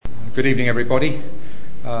Good evening, everybody.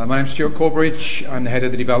 My name's Stuart Corbridge. I'm the head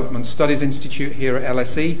of the Development Studies Institute here at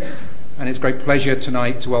LSE, and it's a great pleasure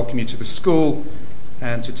tonight to welcome you to the school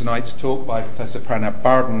and to tonight's talk by Professor Pranab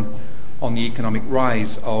Bardhan on the economic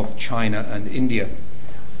rise of China and India.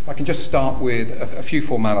 If I can just start with a few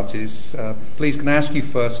formalities. Please can I ask you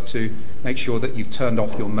first to make sure that you've turned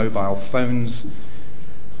off your mobile phones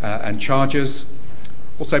and chargers.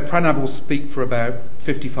 Also, Pranab will speak for about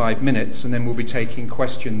 55 minutes, and then we'll be taking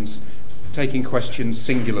questions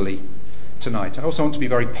singularly tonight. I also want to be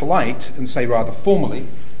very polite and say rather formally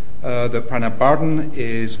that Pranab Bardhan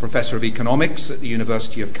is Professor of Economics at the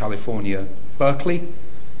University of California, Berkeley.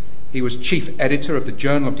 He was chief editor of the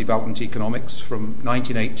Journal of Development Economics from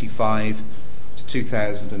 1985 to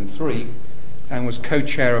 2003 and was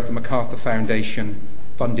co-chair of the MacArthur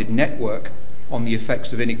Foundation-funded network on the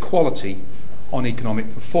effects of inequality on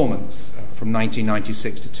economic performance from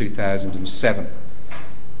 1996 to 2007.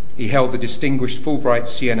 He held the distinguished Fulbright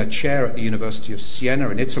Siena Chair at the University of Siena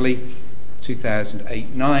in Italy,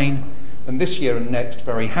 2008-09, and this year and next,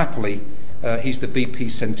 very happily, he's the BP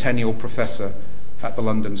Centennial Professor at the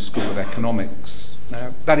London School of Economics.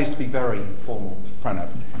 Now, that is to be very formal,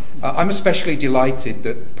 Pranab. I'm especially delighted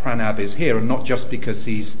that Pranab is here, and not just because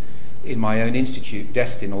he's in my own institute,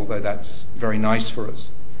 Destin, although that's very nice for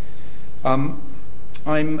us. I'm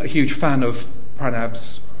a huge fan of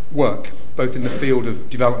Pranab's work, both in the field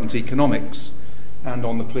of development economics and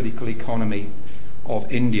on the political economy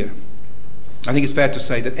of India. I think it's fair to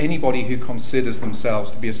say that anybody who considers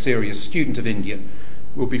themselves to be a serious student of India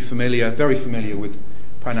will be very familiar with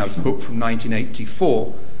Pranab's book from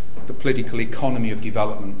 1984, The Political Economy of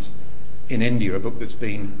Development in India, a book that's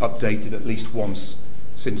been updated at least once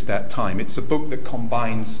since that time. It's a book that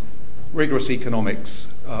combines rigorous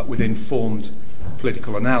economics with informed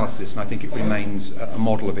political analysis, and I think it remains a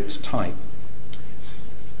model of its type.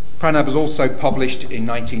 Pranab has also published in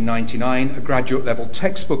 1999 a graduate-level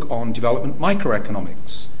textbook on development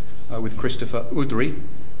microeconomics with Christopher Udry,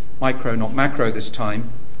 micro not macro this time,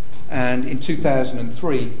 and in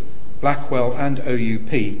 2003 Blackwell and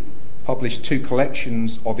OUP published two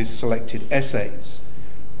collections of his selected essays,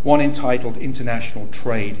 one entitled International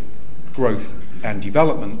Trade, Growth and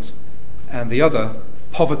Development, and the other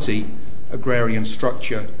Poverty, Agrarian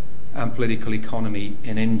Structure and Political Economy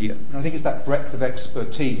in India. And I think it's that breadth of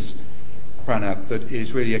expertise, Pranab, that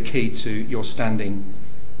is really a key to your standing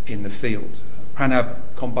in the field. Pranab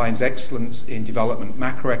combines excellence in development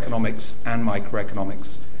macroeconomics and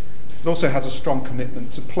microeconomics. It also has a strong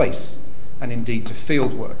commitment to place and indeed to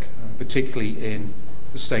field work, particularly in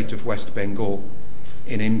the state of West Bengal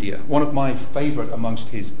in India. One of my favourite amongst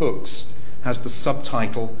his books has the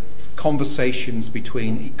subtitle Conversations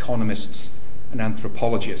Between Economists and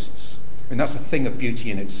Anthropologists. And that's a thing of beauty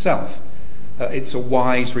in itself. It's a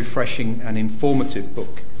wise, refreshing and informative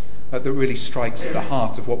book that really strikes at the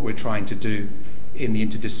heart of what we're trying to do in the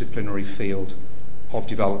interdisciplinary field of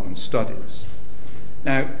development studies.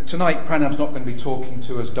 Now, tonight Pranab's not going to be talking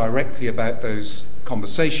to us directly about those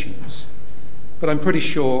conversations, but I'm pretty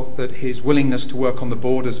sure that his willingness to work on the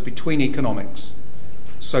borders between economics,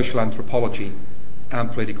 social anthropology and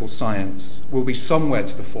political science will be somewhere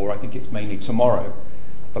to the fore. I think it's mainly tomorrow,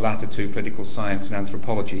 the latter two, political science and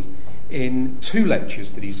anthropology, in two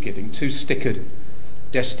lectures that he's giving, two stickered,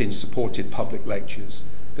 Destin-supported public lectures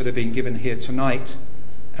that are being given here tonight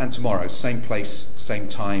and tomorrow, same place, same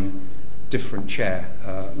time, different chair,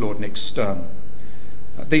 Lord Nick Stern.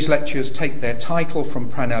 These lectures take their title from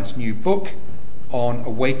Pranab's new book on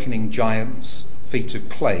Awakening Giants, Feet of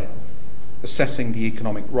Clay, Assessing the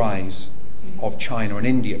Economic Rise of China and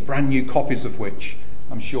India, brand new copies of which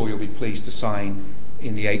I'm sure you'll be pleased to sign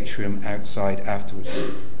in the atrium outside afterwards.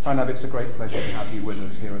 Pranab, it's a great pleasure to have you with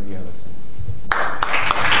us here at the LSE.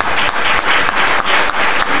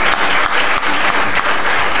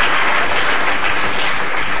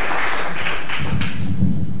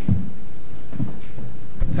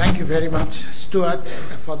 Thank you very much, Stuart,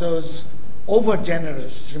 for those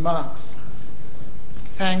over-generous remarks.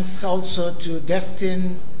 Thanks also to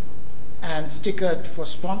Destin and Stickert for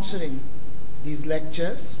sponsoring these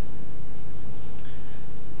lectures.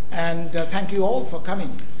 And thank you all for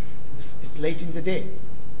coming. It's late in the day.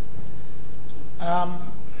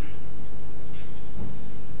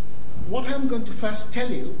 What I'm going to first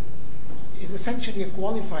tell you is essentially a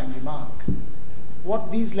qualifying remark.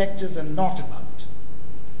 What these lectures are not about.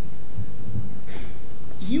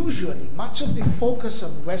 Usually, much of the focus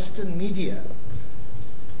of Western media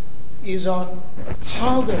is on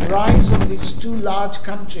how the rise of these two large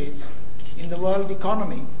countries in the world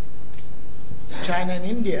economy, China and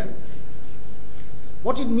India,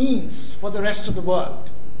 what it means for the rest of the world.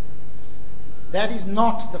 That is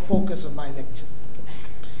not the focus of my lecture.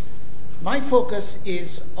 My focus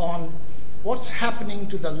is on what's happening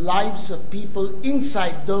to the lives of people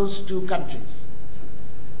inside those two countries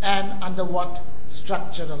and under what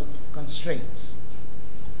structural constraints.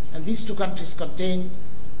 And these two countries contain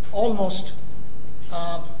almost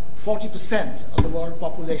 40% of the world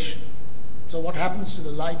population. So what happens to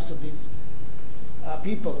the lives of these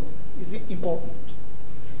people is important.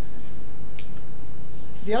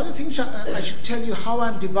 The other thing I should tell you how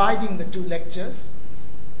I'm dividing the two lectures.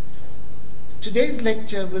 Today's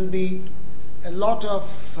lecture will be a lot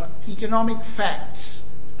of economic facts,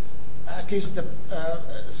 at least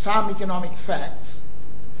some economic facts.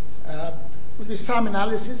 Will be some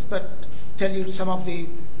analysis, but tell you some of the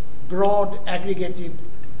broad aggregated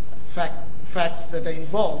facts that are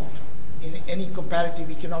involved in any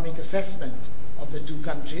comparative economic assessment of the two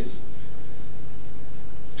countries.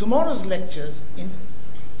 Tomorrow's lectures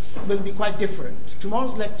will be quite different.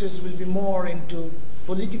 Tomorrow's lectures will be more into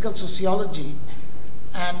political sociology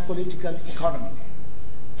and political economy.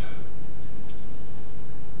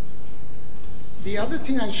 The other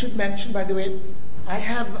thing I should mention, by the way, I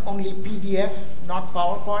have only PDF, not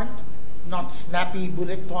PowerPoint, not snappy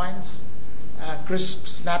bullet points, crisp,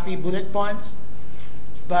 snappy bullet points.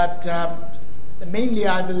 But mainly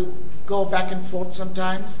I will go back and forth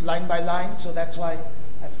sometimes, line by line, so that's why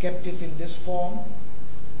I've kept it in this form.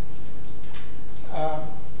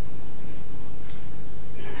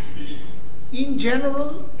 In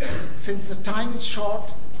general, since the time is short,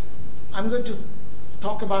 I'm going to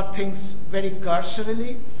talk about things very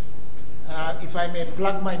cursorily. If I may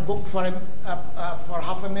plug my book for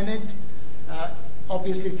half a minute,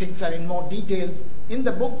 obviously things are in more details. In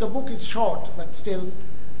the book is short, but still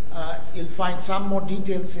you'll find some more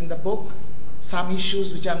details in the book. Some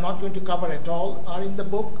issues which I'm not going to cover at all are in the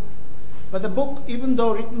book. But the book, even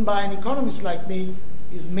though written by an economist like me,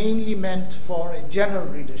 is mainly meant for a general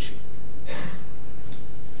readership.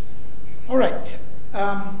 All right.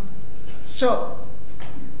 So,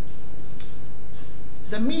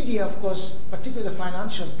 the media, of course, particularly the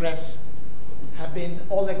financial press, have been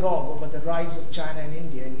all agog over the rise of China and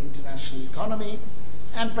India in the international economy,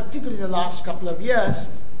 and particularly in the last couple of years,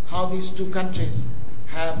 how these two countries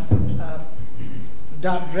have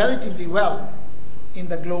done relatively well in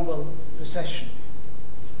the global recession.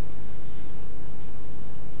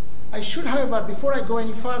 I should, however, before I go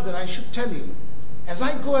any further, I should tell you, as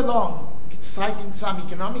I go along citing some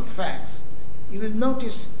economic facts, you will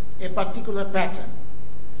notice a particular pattern.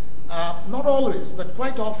 Not always, but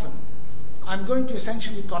quite often, I'm going to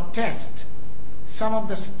essentially contest some of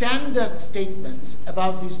the standard statements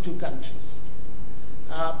about these two countries.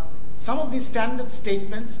 Some of these standard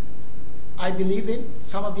statements I believe in,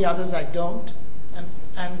 some of the others I don't.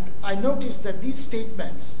 And I noticed that these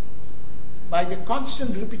statements, by the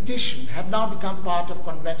constant repetition, have now become part of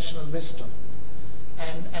conventional wisdom.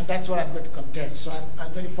 And that's what I'm going to contest. So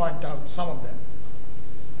I'm going to point out some of them.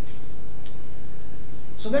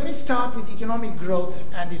 So let me start with economic growth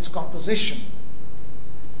and its composition.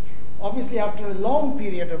 Obviously, after a long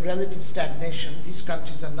period of relative stagnation, these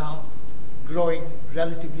countries are now growing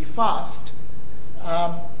relatively fast.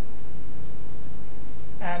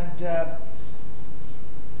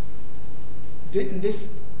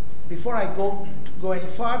 Before I go any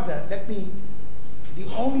further, the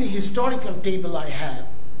only historical table I have,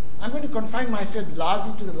 I'm going to confine myself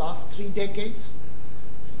largely to the last 3 decades,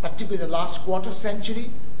 particularly the last quarter century.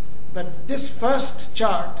 But this first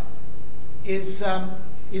chart is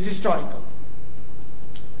historical.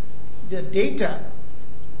 The data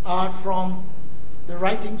are from the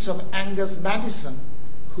writings of Angus Maddison,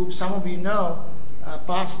 who some of you know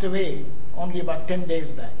passed away only about 10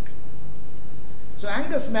 days back. So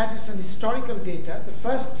Angus Maddison historical data, the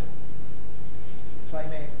first, if I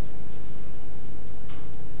may.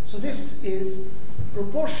 So this is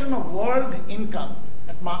proportion of world income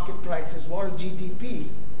at market prices, world GDP.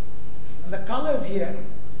 And the colors here,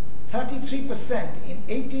 33% in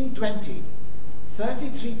 1820,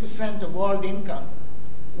 33% of world income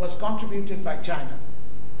was contributed by China.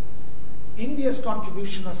 India's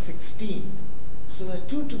contribution was 16. So the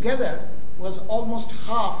two together was almost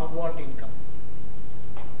half of world income.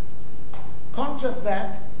 Contrast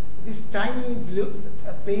that, this tiny blue,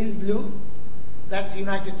 pale blue, that's the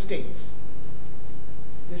United States.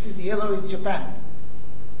 This is yellow is Japan.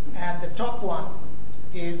 And the top one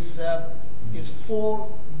is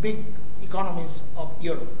 4 big economies of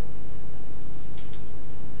Europe.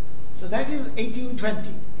 So that is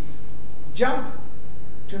 1820. Jump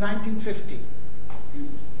to 1950.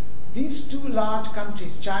 These two large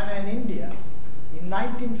countries, China and India, in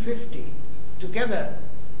 1950, together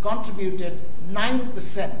contributed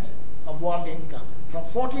 9% of world income, from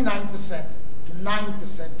 49% to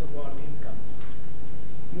 9% of world income.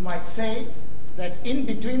 You might say that in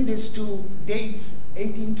between these two dates,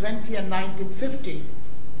 1820 and 1950,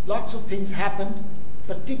 lots of things happened,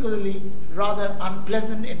 particularly rather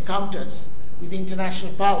unpleasant encounters with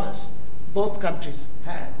international powers both countries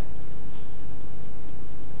had.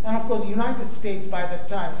 And of course, the United States by that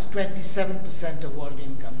time is 27% of world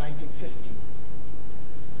income, 1950.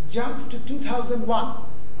 Jump to 2001,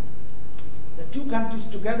 the two countries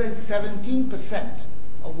together is 17%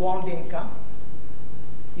 of world income,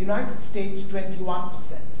 United States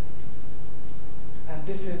 21%. And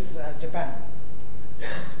this is Japan.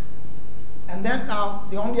 And then now,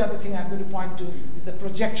 the only other thing I'm going to point to is the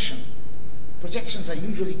projection. Projections are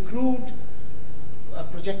usually crude,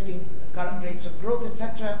 projecting current rates of growth,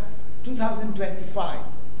 etc. 2025.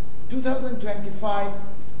 2025,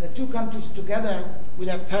 the two countries together will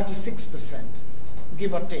have 36%,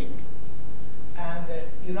 give or take. And the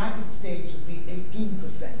United States will be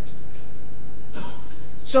 18%.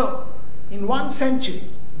 So, in one century,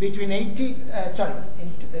 in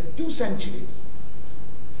 2 centuries,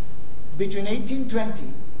 between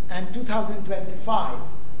 1820 and 2025,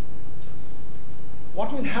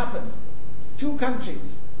 what will happen? Two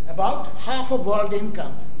countries, about half of world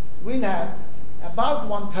income, will have about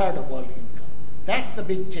 1/3 of world income. That's the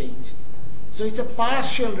big change. So it's a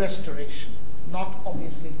partial restoration, not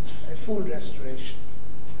obviously a full restoration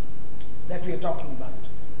that we are talking about.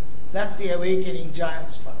 That's the awakening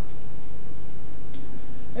giants part.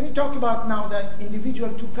 Let me talk about now the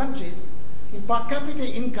individual two countries. In per capita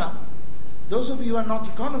income, those of you who are not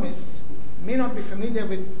economists may not be familiar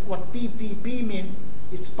with what PPP means.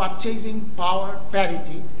 It's purchasing power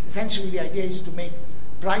parity. Essentially, the idea is to make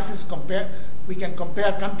prices compare. We can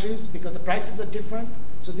compare countries because the prices are different.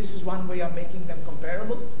 So this is one way of making them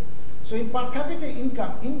comparable. So in per capita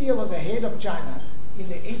income, India was ahead of China in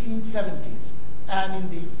the 1870s and in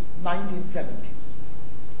the 1970s.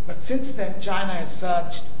 But since then, China has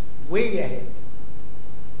surged way ahead.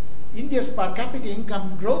 India's per capita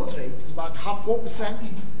income growth rate is about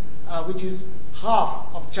 4%, which is half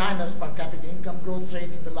of China's per capita income growth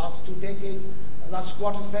rate in the last 2 decades, last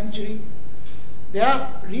quarter century. There are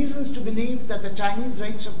reasons to believe that the Chinese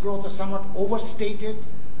rates of growth are somewhat overstated.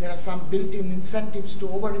 There are some built-in incentives to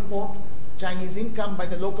over-report Chinese income by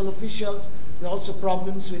the local officials. There are also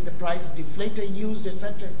problems with the price deflator used,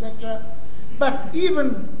 etc., etc. But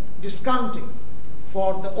even discounting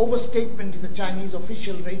for the overstatement in the Chinese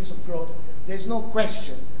official rates of growth, there's no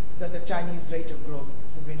question that the Chinese rate of growth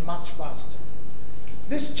has been much faster.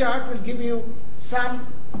 This chart will give you some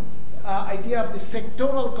idea of the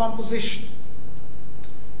sectoral composition.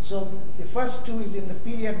 So the first two is in the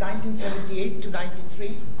period 1978 to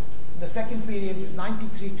 93. The second period is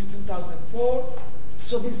 93 to 2004.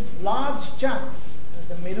 So this large chunk,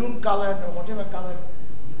 the maroon colored or whatever color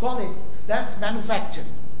you call it, that's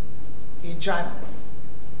manufacturing in China.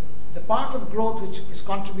 The part of growth which is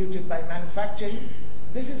contributed by manufacturing,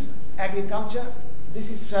 this is agriculture, this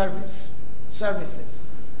is services.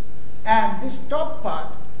 And this top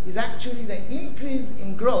part is actually the increase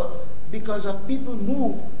in growth because of people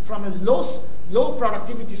move from a low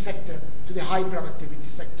productivity sector to the high productivity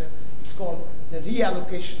sector. It's called the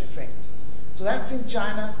reallocation effect. So that's in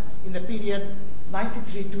China in the period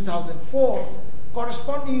 93-2004.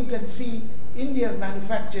 Corresponding, you can see India's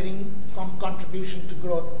manufacturing contribution to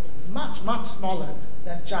growth is much, much smaller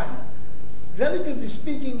than China. Relatively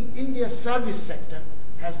speaking, India's service sector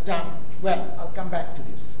has done well. I'll come back to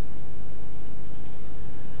this.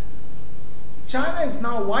 China is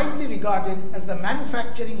now widely regarded as the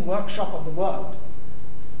manufacturing workshop of the world.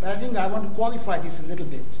 But I think I want to qualify this a little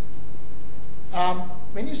bit.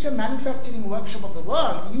 When you say manufacturing workshop of the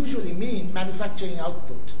world, you usually mean manufacturing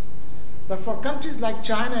output. But for countries like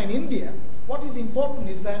China and India, what is important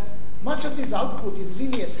is that much of this output is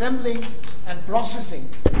really assembling and processing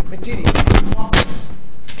materials and components.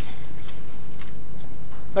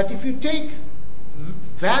 But if you take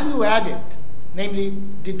value added, namely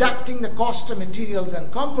deducting the cost of materials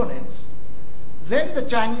and components, then the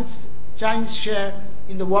Chinese share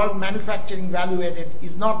in the world manufacturing value added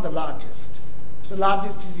is not the largest. The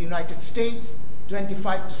largest is the United States,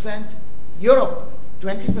 25%, Europe,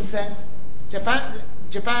 20%,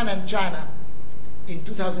 Japan and China in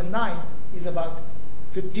 2009 is about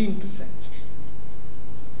 15%.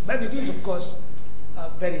 But it is, of course, a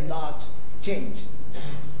very large change.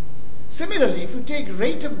 Similarly, if you take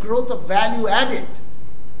rate of growth of value added,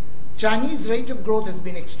 Chinese rate of growth has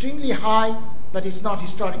been extremely high, but it's not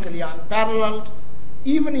historically unparalleled.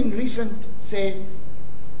 Even in recent, say,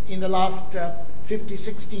 in the last 50,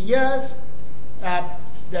 60 years,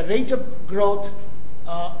 the rate of growth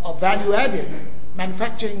of value added,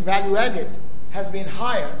 manufacturing value added, has been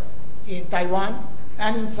higher in Taiwan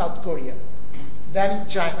and in South Korea than in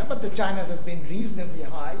China, but the China's has been reasonably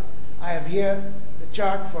high. I have here the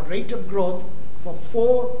chart for rate of growth for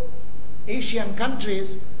 4 Asian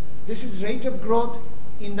countries. This is rate of growth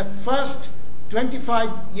in the first 25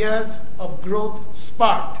 years of growth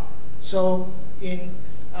spurt. So in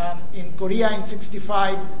Korea in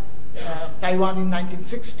 65, Taiwan in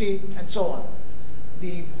 1960, and so on.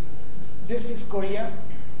 This is Korea,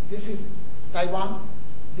 this is Taiwan,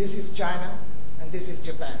 this is China, and this is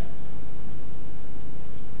Japan.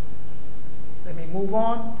 Let me move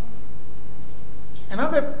on.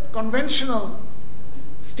 Another conventional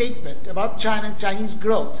statement about Chinese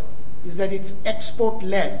growth is that it's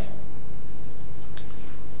export-led.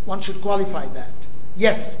 One should qualify that.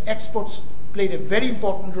 Yes, exports played a very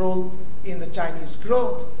important role in the Chinese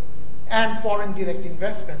growth, and foreign direct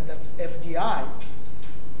investment, that's FDI.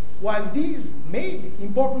 While these made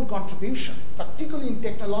important contribution, particularly in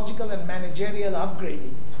technological and managerial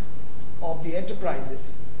upgrading of the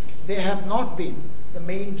enterprises, they have not been the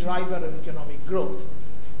main driver of economic growth.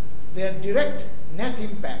 Their direct net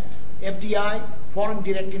impact, FDI, foreign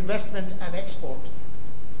direct investment, and export,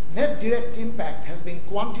 net direct impact has been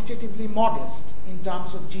quantitatively modest in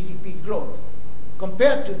terms of GDP growth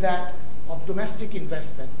compared to that of domestic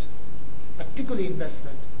investment, particularly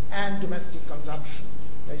investment, and domestic consumption.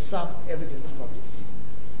 There is some evidence for this.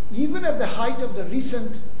 Even at the height of the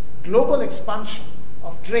recent global expansion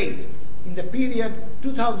of trade in the period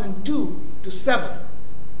 2002 to 7,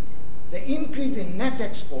 the increase in net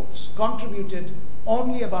exports contributed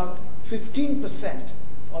only about 15%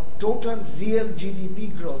 of total real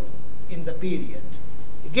GDP growth in the period.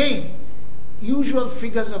 Again, usual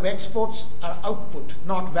figures of exports are output,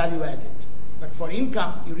 not value added. But for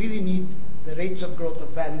income, you really need the rates of growth of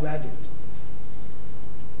value added.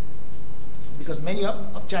 Because many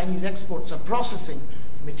of Chinese exports are processing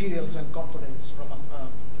materials and components from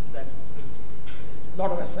that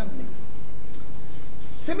lot of assembly.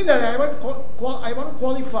 Similarly, I want to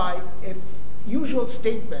qualify a usual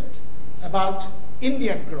statement about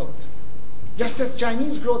Indian growth. Just as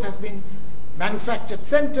Chinese growth has been manufactured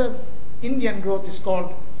centered, Indian growth is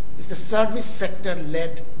the service sector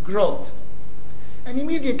led growth. And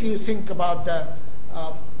immediately you think about the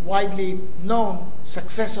widely known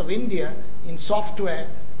success of India in software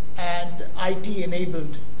and IT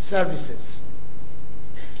enabled services.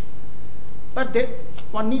 But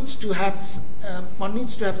one needs to have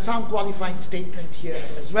some qualifying statement here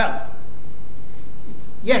as well.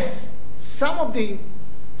 Yes, some of the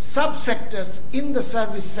subsectors in the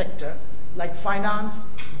service sector, like finance,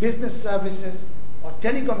 business services, or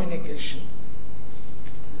telecommunication,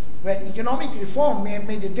 where economic reform may have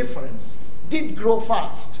made a difference, did grow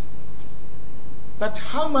fast. But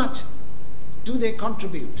how much do they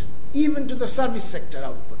contribute, even to the service sector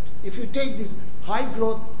output? If you take this high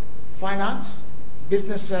growth finance,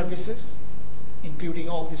 business services, including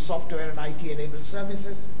all the software and IT enabled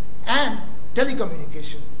services, and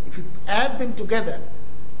telecommunication, if you add them together,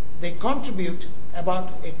 they contribute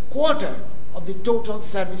about a quarter of the total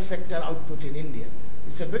service sector output in India.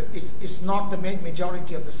 It's not the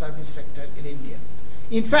majority of the service sector in India.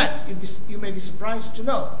 In fact, you may be surprised to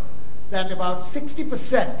know that about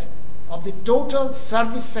 60% of the total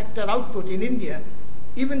service sector output in India,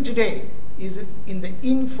 even today, is in the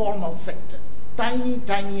informal sector, tiny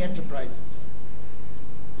enterprises.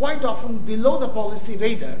 Quite often below the policy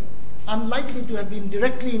radar, unlikely to have been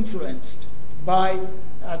directly influenced by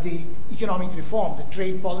the economic reform, the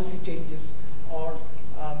trade policy changes, or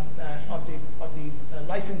the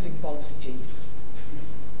licensing policy changes.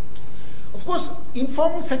 Of course,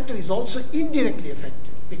 informal sector is also indirectly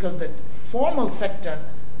affected because the formal sector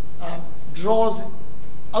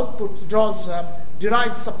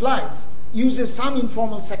derives supplies, uses some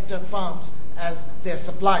informal sector firms as their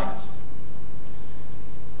suppliers.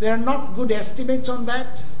 There are not good estimates on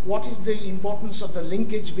that. What is the importance of the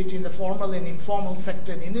linkage between the formal and informal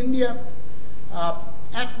sector in India?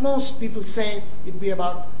 At most, people say it'd be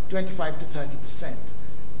about 25 to 30%.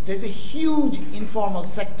 There's a huge informal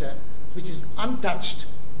sector which is untouched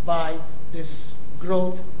by this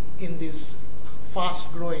growth in these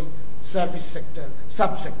fast-growing service sector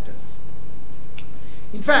subsectors.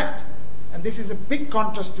 In fact, and this is a big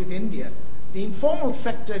contrast with India, the informal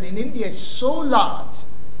sector in India is so large,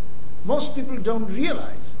 most people don't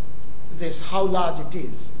realize this, how large it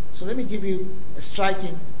is. So let me give you a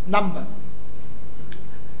striking number.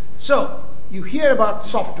 So you hear about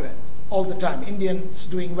software all the time, Indians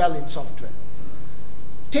doing well in software.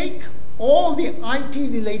 Take all the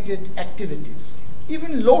IT-related activities,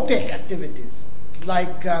 even low-tech activities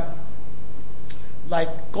like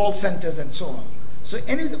call centers and so on. So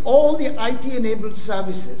all the IT-enabled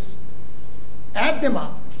services, add them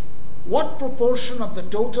up, what proportion of the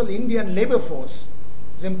total Indian labor force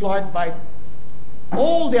is employed by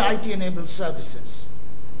all the IT-enabled services?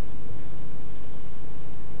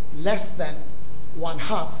 Less than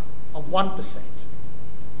 1/2 of 1%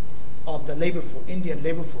 of the Indian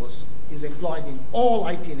labor force is employed in all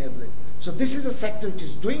IT-enabled. So this is a sector which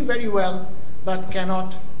is doing very well but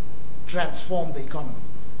cannot transform the economy,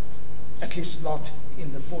 at least not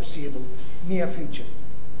in the foreseeable near future.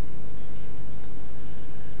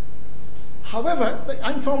 However, the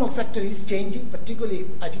informal sector is changing, particularly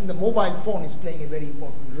I think the mobile phone is playing a very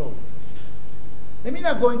important role. Let me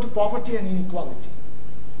now go into poverty and inequality.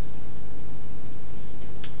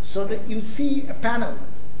 So that you see a panel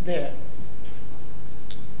there.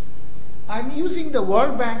 I'm using the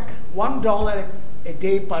World Bank $1 a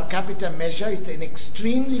day per capita measure. It's an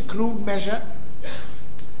extremely crude measure.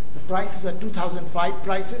 The prices are 2005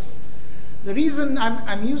 prices. The reason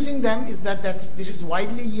I'm using them is that this is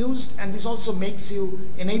widely used, and this also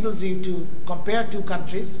enables you to compare two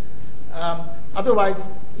countries. Otherwise,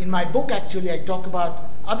 in my book actually I talk about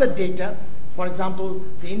other data. For example,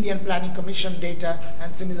 the Indian Planning Commission data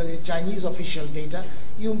and similarly Chinese official data.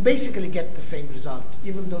 You basically get the same result,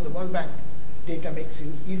 even though the World Bank data makes it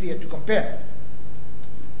easier to compare.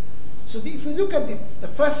 So if you look at the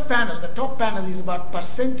first panel, the top panel is about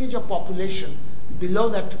percentage of population below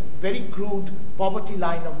that very crude poverty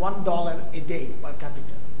line of $1 a day per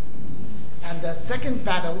capita. And the second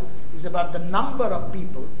panel is about the number of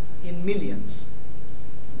people in millions.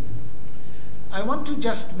 I want to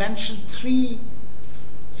just mention three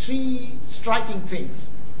striking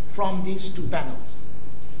things from these two panels.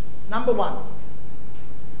 Number one,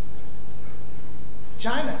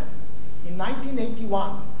 China in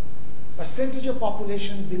 1981, percentage of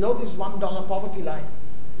population below this $1 poverty line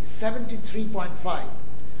is 73.5.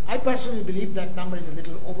 I personally believe that number is a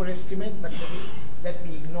little overestimated, but let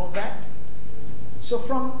me ignore that. So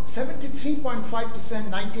from 73.5%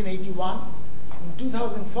 1981, in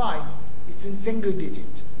 2005, it's in single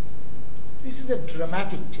digit. This is a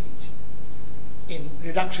dramatic change in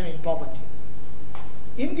reduction in poverty.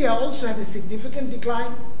 India also had a significant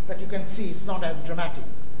decline, but you can see it's not as dramatic.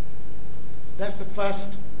 That's the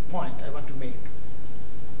first point I want to make.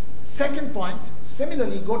 Second point,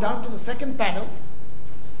 similarly, go down to the second panel.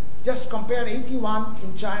 Just compare 81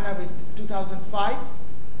 in China with 2005.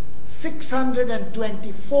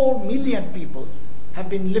 624 million people have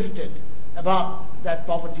been lifted above that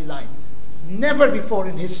poverty line. Never before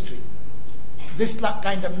in history, this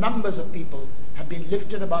kind of numbers of people have been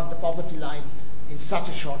lifted above the poverty line in such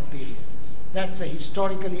a short period. That's a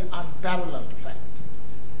historically unparalleled fact.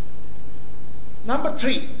 Number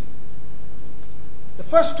three, the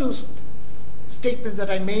first two statements that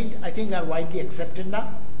I made, I think are widely accepted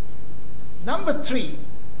now. Number three,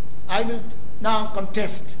 I will now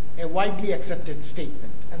contest a widely accepted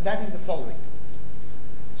statement, and that is the following.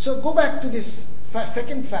 So go back to this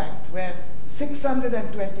second fact where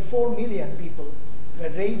 624 million people were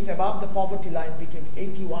raised above the poverty line between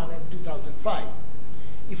 81 and 2005.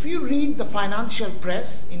 If you read the financial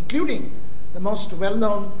press, including the most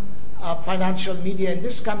well-known financial media in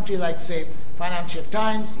this country, like say Financial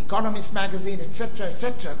Times, Economist magazine,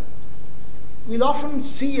 etc., we'll often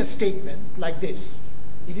see a statement like this.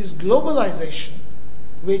 It is globalization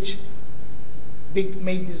which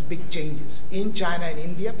made these big changes in China and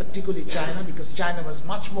India, particularly China, because China was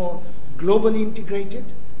much more globally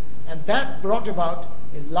integrated, and that brought about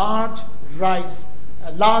a large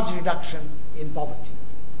reduction in poverty.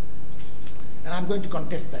 And I'm going to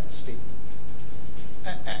contest that statement,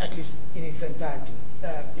 at least in its entirety.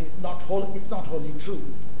 It's not wholly true.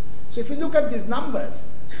 So if you look at these numbers,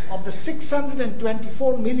 of the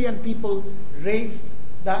 624 million people raised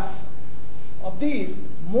thus, of these,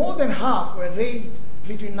 more than half were raised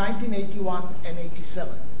between 1981 and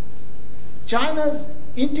 87. China's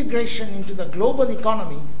integration into the global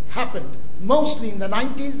economy happened mostly in the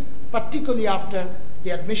 90s, particularly after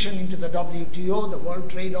the admission into the WTO, the World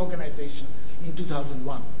Trade Organization, in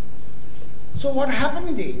 2001. So what happened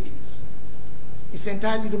in the 80s? It's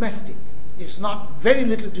entirely domestic. It's not very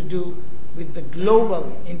little to do with the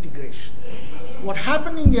global integration. What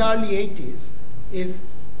happened in the early 80s is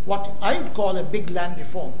what I would call a big land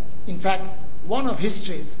reform. In fact, one of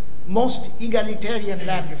history's most egalitarian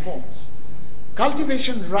land reforms.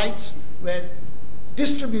 Cultivation rights were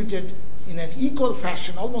distributed in an equal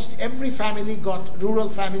fashion. Almost every rural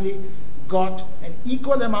family got an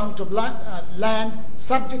equal amount of land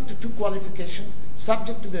subject to two qualifications,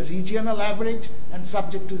 subject to the regional average and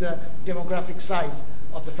subject to the demographic size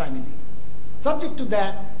of the family. Subject to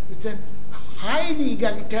that, it's a highly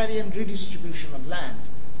egalitarian redistribution of land.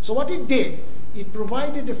 So what it did, it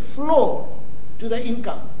provided a floor to the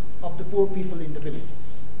income of the poor people in the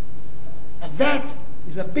villages. And that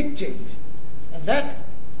is a big change. And that,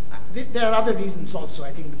 there are other reasons also.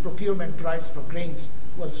 I think the procurement price for grains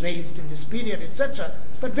was raised in this period, etc.,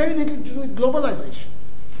 but very little to do with globalization.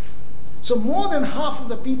 So more than half of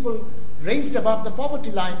the people raised above the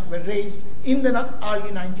poverty line were raised in the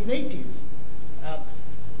early 1980s.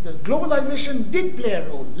 The globalization did play a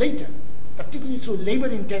role later, particularly through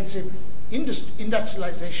labor-intensive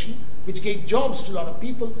industrialization, which gave jobs to a lot of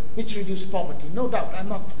people, which reduced poverty. No doubt, I'm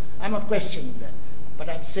not questioning that. But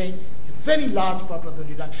I'm saying a very large part of the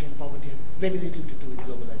reduction in poverty has very little to do with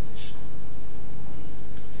globalization.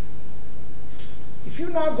 If you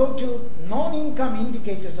now go to non-income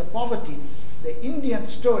indicators of poverty, the Indian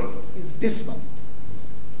story is dismal.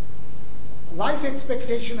 Life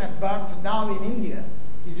expectation at birth now in India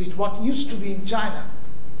is it what used to be in China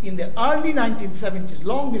in the early 1970s,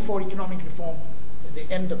 long before economic reform at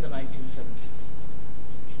the end of the 1970s.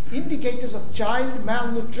 Indicators of child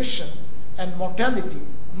malnutrition and mortality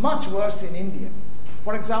much worse in India.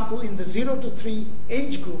 For example, in the 0 to 3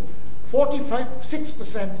 age group,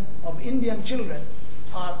 46% of Indian children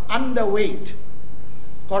are underweight.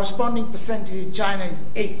 Corresponding percentage in China is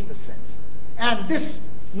 8%. And this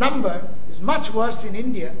number is much worse in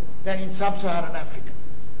India than in sub-Saharan Africa.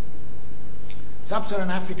 Sub-Saharan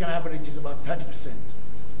African average is about 30%.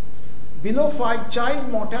 Below 5 child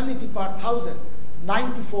mortality per 1,000,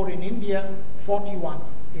 94 in India, 41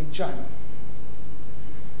 in China.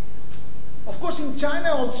 Of course, in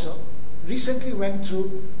China also, recently went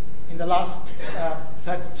through, in the last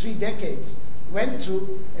 3 decades, went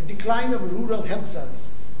through a decline of rural health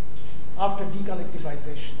services after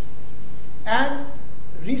decollectivization and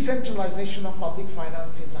re-centralization of public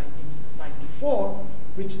finance in 1994,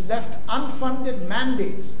 which left unfunded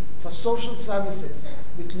mandates for social services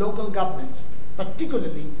with local governments,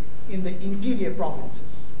 particularly in the interior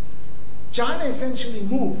provinces. China essentially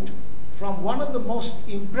moved from one of the most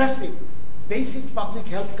impressive basic public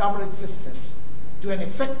health coverage systems to an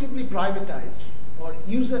effectively privatized or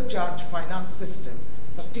user charge finance system,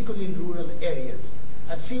 particularly in rural areas.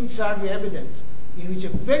 I've seen survey evidence in which a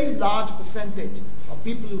very large percentage of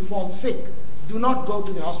people who fall sick do not go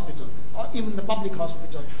to the hospital or even the public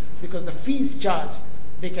hospital because the fees charged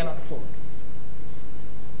they cannot afford.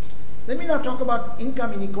 Let me now talk about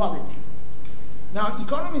income inequality. Now,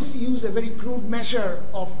 economists use a very crude measure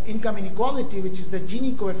of income inequality, which is the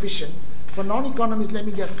Gini coefficient. For non-economists, let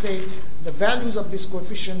me just say the values of this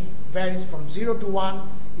coefficient varies from 0 to 1.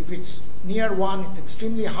 If it's near 1, it's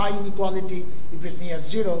extremely high inequality. If it's near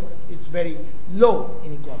 0, it's very low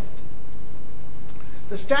inequality.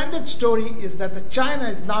 The standard story is that China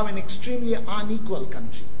is now an extremely unequal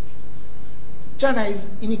country. China's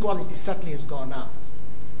inequality certainly has gone up.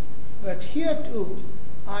 But here too,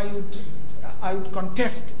 I would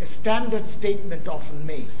contest a standard statement often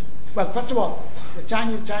made. Well, first of all,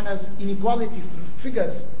 China's inequality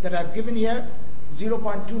figures that I've given here,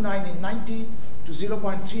 0.29 in 90 to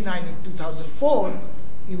 0.39 in 2004,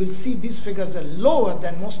 you will see these figures are lower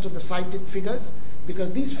than most of the cited figures,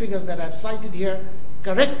 because these figures that I've cited here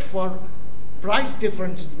correct for price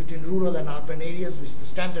differences between rural and urban areas, which the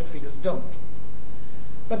standard figures don't.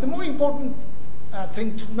 But the more important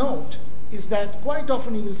thing to note is that quite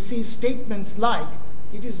often you will see statements like,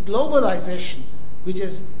 it is globalization which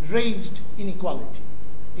has raised inequality.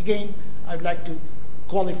 Again, I'd like to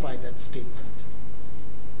qualify that statement.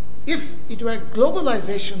 If it were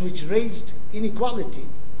globalization which raised inequality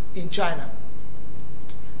in China,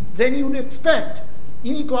 then you would expect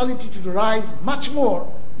inequality to rise much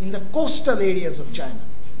more in the coastal areas of China,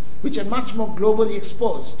 which are much more globally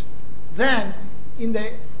exposed, than in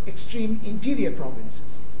the extreme interior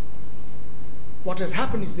provinces. What has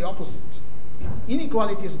happened is the opposite.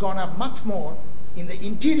 Inequality has gone up much more in the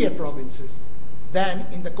interior provinces than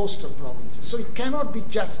in the coastal provinces. So it cannot be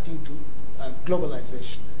just due to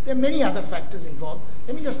globalization. There are many other factors involved.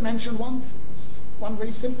 Let me just mention one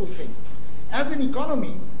very simple thing. As an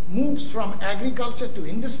economy moves from agriculture to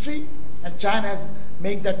industry, and China has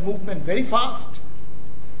made that movement very fast,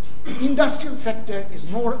 the industrial sector is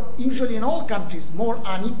more, usually in all countries, more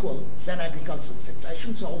unequal than agricultural sector. I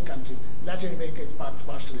shouldn't say all countries. Latin America is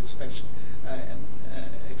partial exception.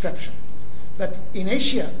 But in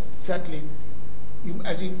Asia, certainly,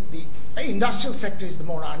 the industrial sector is the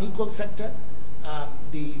more unequal sector,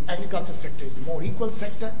 the agriculture sector is the more equal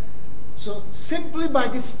sector. So simply by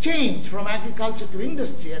this change from agriculture to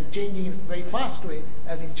industry and changing in a very fast way,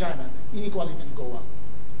 as in China, inequality will go up.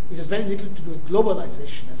 It has very little to do with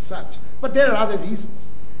globalization as such. But there are other reasons.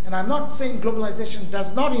 And I'm not saying globalization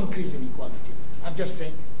does not increase inequality. I'm just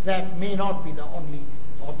saying that may not be the only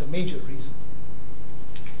or the major reason.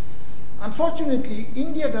 Unfortunately,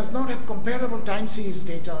 India does not have comparable time series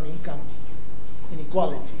data on income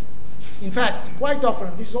inequality. In fact, quite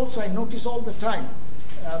often, this also I notice all the time,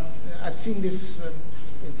 I've seen this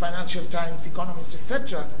in Financial Times, Economists,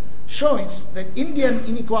 etc., showing that Indian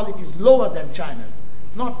inequality is lower than China's.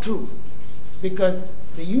 Not true, because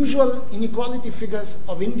the usual inequality figures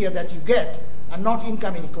of India that you get are not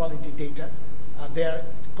income inequality data. They're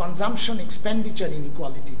consumption expenditure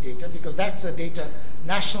inequality data, because that's the data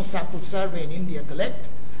National Sample Survey in India collect.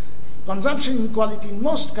 Consumption inequality in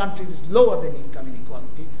most countries is lower than income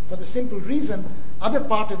inequality for the simple reason other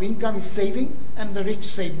part of income is saving and the rich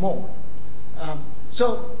save more.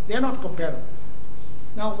 So they're not comparable.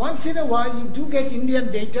 Now, once in a while, you do get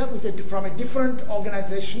Indian data from a different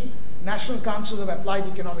organization, National Council of Applied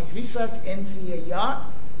Economic Research, NCAER,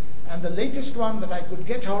 and the latest one that I could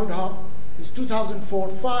get hold of is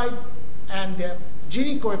 2004-5, and the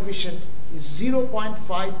Gini coefficient is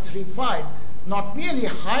 0.535, not merely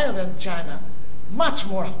higher than China, much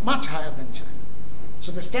higher than China.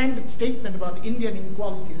 So the standard statement about Indian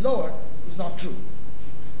inequality lower is not true.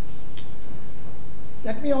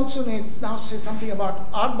 Let me also now say something about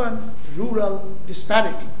urban-rural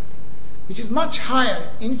disparity, which is much higher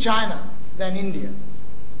in China than India.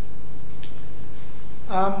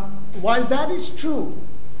 While that is true,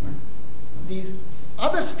 the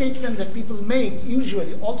other statement that people make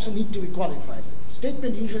usually also need to be qualified.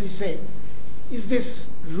 Statement usually say, is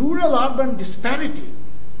this rural-urban disparity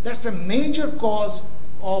that's a major cause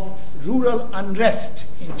of rural unrest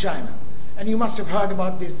in China. And you must have heard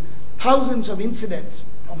about these thousands of incidents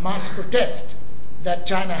of mass protest that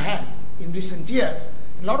China had in recent years.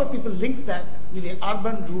 A lot of people link that with the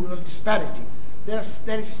urban-rural disparity. There are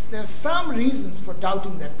some reasons for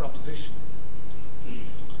doubting that proposition.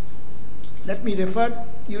 Let me refer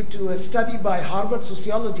you to a study by Harvard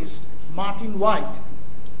sociologist Martin White.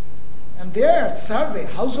 And their survey,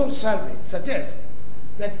 household survey, suggests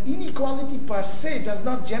that inequality per se does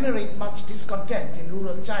not generate much discontent in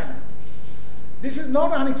rural China. This is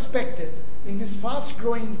not unexpected in this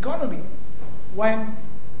fast-growing economy when,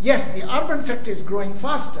 yes, the urban sector is growing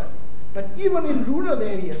faster, but even in rural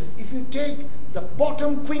areas, if you take the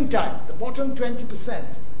bottom quintile, the bottom 20%,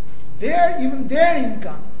 even their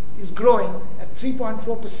income is growing at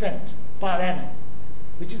 3.4% per annum,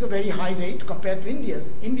 which is a very high rate compared to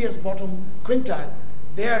India's. India's bottom quintile,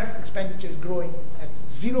 their expenditure is growing at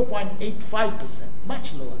 0.85%,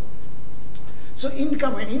 much lower. So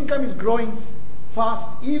when income is growing fast,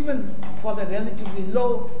 even for the relatively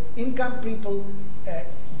low income people,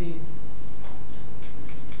 the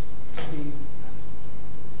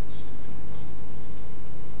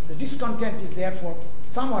discontent is therefore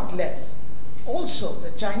somewhat less. Also,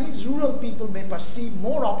 the Chinese rural people may perceive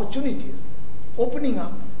more opportunities opening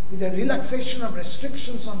up with the relaxation of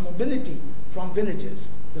restrictions on mobility from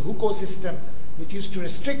villages. The hukou system, which used to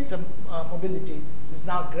restrict the mobility, is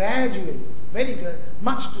now gradually,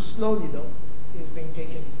 much too slowly though, is being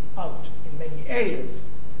taken out in many areas.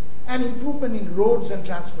 And improvement in roads and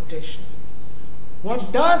transportation.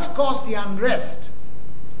 What does cause the unrest,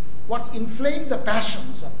 what inflamed the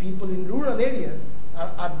passions of people in rural areas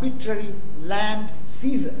are arbitrary land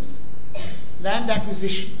seizures, land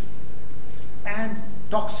acquisition, and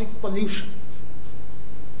toxic pollution.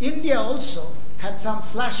 India also had some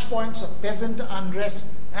flashpoints of peasant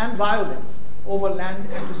unrest and violence over land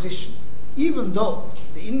acquisition, even though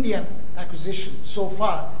the Indian acquisition so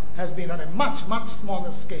far has been on a much, much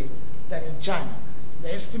smaller scale than in China.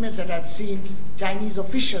 The estimate that I've seen, Chinese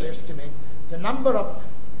official estimate, the number of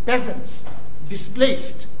peasants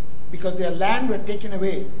displaced because their land were taken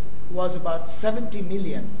away was about 70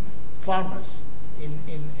 million farmers in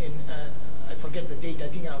I forget the date, I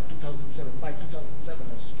think around 2007, by 2007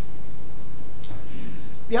 or so.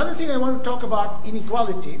 The other thing I want to talk about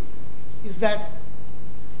inequality is that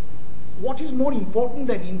what is more important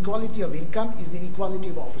than inequality of income is the inequality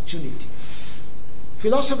of opportunity.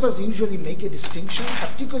 Philosophers usually make a distinction,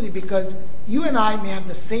 particularly because you and I may have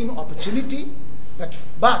the same opportunity,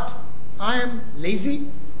 but I am lazy,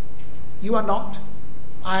 you are not.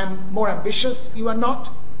 I am more ambitious, you are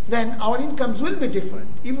not. Then our incomes will be different,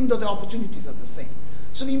 even though the opportunities are the same.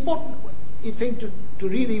 So the important thing to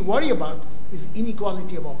really worry about is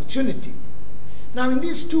inequality of opportunity. Now in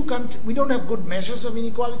these two countries, we don't have good measures of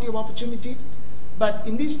inequality of opportunity, but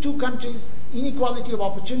in these two countries, inequality of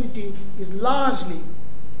opportunity is largely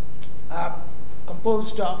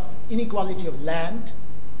composed of inequality of land,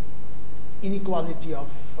 inequality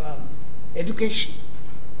of education,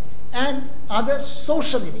 and other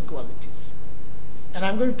social inequalities. And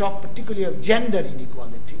I'm going to talk particularly of gender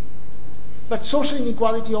inequality. But social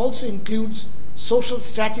inequality also includes social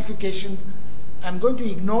stratification. I'm going to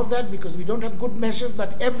ignore that because we don't have good measures,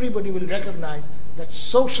 but everybody will recognize that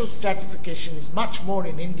social stratification is much more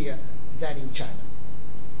in India than in China.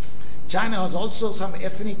 China has also some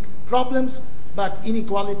ethnic problems, but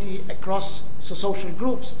inequality across social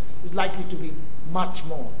groups is likely to be much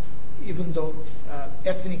more, even though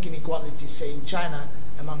ethnic inequality, say in China,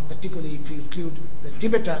 among particularly if you include the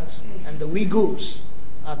Tibetans and the Uyghurs,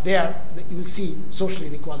 there you will see social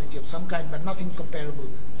inequality of some kind, but nothing comparable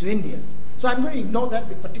to India's. So I'm going to ignore that,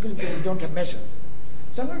 particularly because we don't have measures.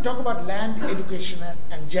 So I'm going to talk about land, education,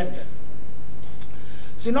 and gender.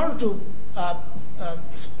 So in order to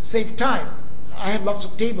save time, I have lots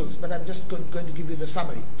of tables, but I'm just going to give you the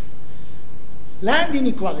summary. Land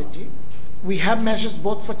inequality, we have measures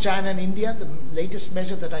both for China and India. The latest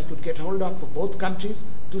measure that I could get hold of for both countries,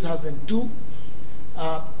 2002.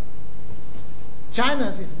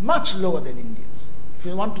 China's is much lower than India's. If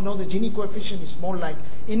you want to know the Gini coefficient, it's more like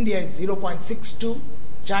India is 0.62,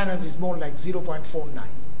 China's is more like 0.49.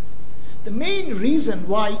 The main reason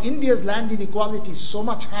why India's land inequality is so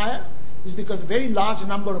much higher is because a very large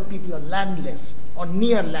number of people are landless or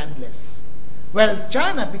near landless. Whereas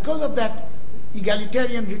China, because of that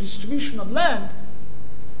egalitarian redistribution of land,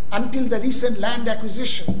 until the recent land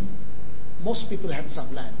acquisition, most people had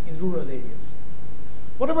some land in rural areas.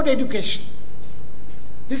 What about education?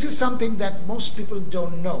 This is something that most people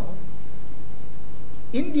don't know.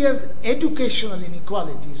 India's educational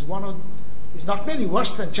inequality is not merely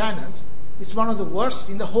worse than China's, it's one of the worst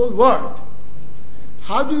in the whole world.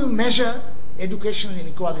 How do you measure educational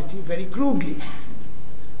inequality? Very crudely.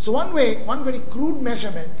 So one very crude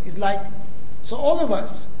measurement is like, so all of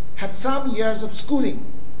us have some years of schooling.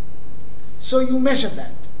 So you measure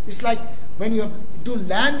that. It's like when you do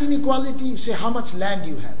land inequality, you say how much land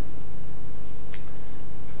you have.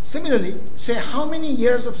 Similarly, say how many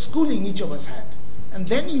years of schooling each of us had. And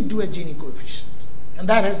then you do a Gini coefficient. And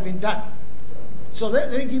that has been done. So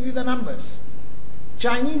let me give you the numbers.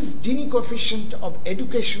 Chinese Gini coefficient of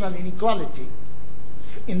educational inequality,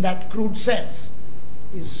 in that crude sense,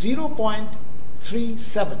 is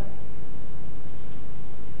 0.37.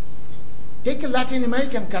 Take a Latin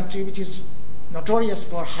American country which is notorious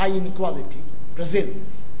for high inequality, Brazil.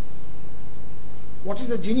 What is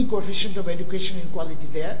the Gini coefficient of education inequality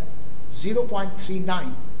there?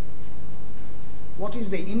 0.39. What is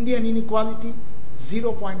the Indian inequality?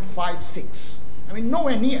 0.56. I mean,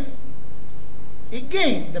 nowhere near.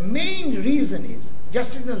 Again, the main reason is,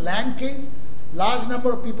 just in the land case, large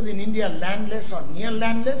number of people in India are landless or near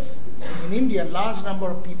landless. In India, large number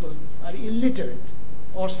of people are illiterate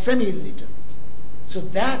or semi-illiterate. So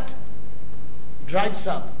that drives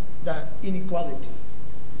up the inequality.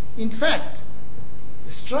 In fact,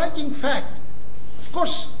 the striking fact, of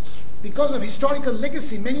course, because of historical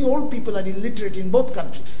legacy, many old people are illiterate in both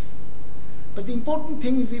countries. But the important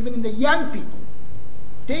thing is even in the young people.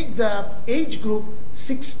 Take the age group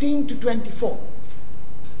 16 to 24.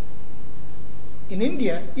 In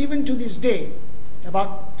India, even to this day,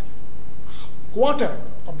 about a quarter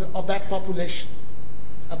of that population,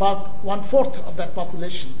 about 1/4 of that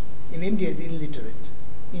population in India is illiterate.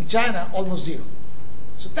 In China, almost zero.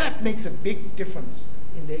 So that makes a big difference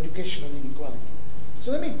in the educational inequality.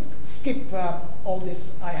 So let me skip all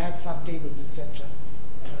this. I had some tables, etc.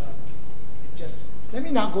 Let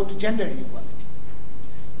me now go to gender inequality.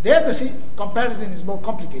 There the comparison is more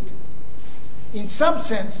complicated. In some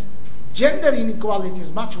sense, gender inequality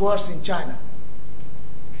is much worse in China.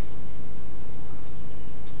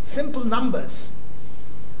 Simple numbers.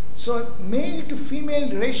 So male to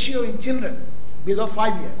female ratio in children below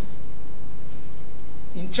 5 years.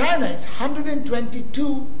 In China, it's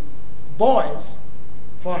 122 boys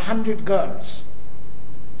for 100 girls.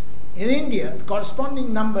 In India, the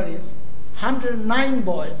corresponding number is 109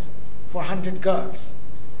 boys for 100 girls.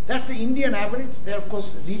 That's the Indian average. There are, of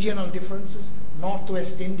course, regional differences.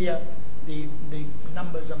 Northwest India, the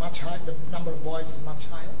numbers are much higher, the number of boys is much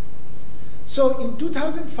higher. So in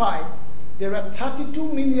 2005, there were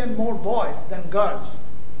 32 million more boys than girls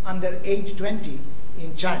under age 20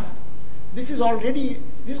 in China. This is going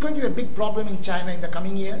to be a big problem in China in the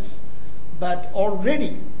coming years, but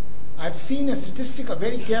already I've seen a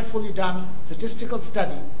very carefully done statistical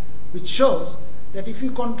study which shows that if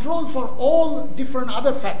you control for all different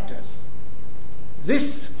other factors,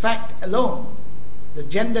 this fact alone the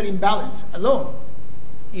gender imbalance alone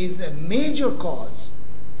is a major cause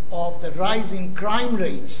of the rising crime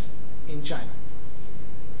rates in China.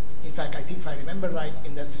 In fact, I think if I remember right,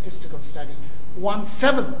 in the statistical study,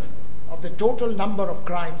 1/7 of the total number of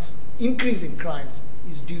crimes, increase in crimes,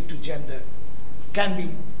 is due to gender, can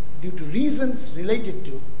be due to reasons related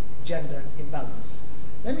to gender imbalance.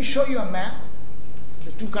 Let me show you a map,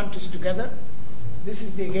 the two countries together. This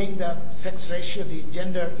is again the sex ratio, the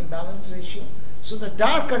gender imbalance ratio. So the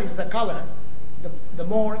darker is the color, the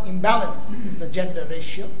more imbalanced is the gender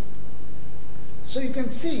ratio. So you can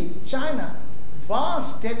see China,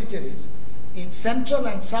 vast territories in central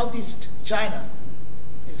and southeast China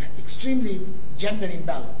is extremely gender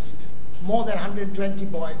imbalanced. More than 120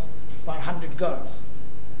 boys per 100 girls.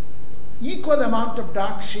 Equal amount of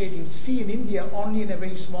dark shade you see in India only in a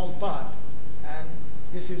very small part. And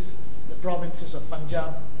this is the provinces of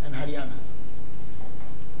Punjab and Haryana.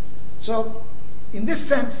 So in this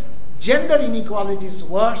sense, gender inequality is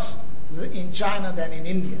worse in China than in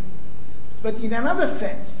India. But in another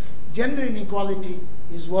sense, gender inequality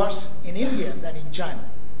is worse in India than in China.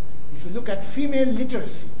 If you look at female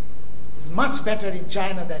literacy, it's much better in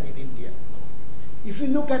China than in India. If you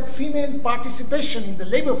look at female participation in the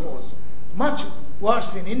labor force, much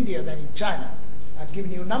worse in India than in China. I've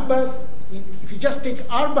given you numbers. If you just take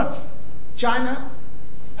urban China,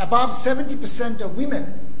 above 70% of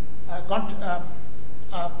women are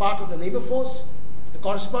part of the labor force. The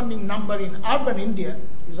corresponding number in urban India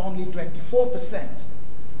is only 24%.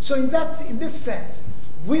 So in this sense,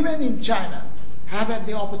 women in China have had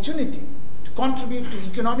the opportunity to contribute to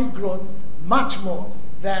economic growth much more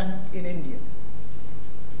than in India.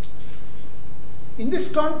 In this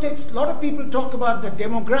context, a lot of people talk about the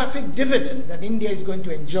demographic dividend that India is going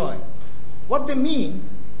to enjoy. What they mean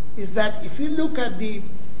is that if you look at the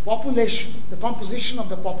population, the composition of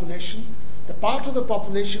the population, the part of the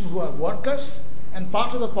population who are workers and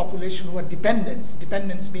part of the population who are dependents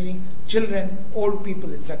meaning children, old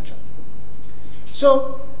people, etc.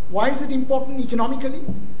 So why is it important economically?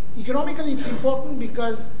 Economically it's important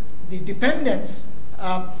because the dependents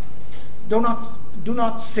do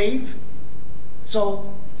not save,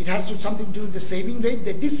 so it has something to do with the saving rate,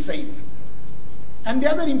 they dissave. And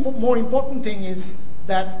the other more important thing is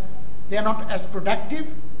that they are not as productive,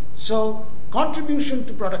 so contribution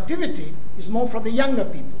to productivity is more for the younger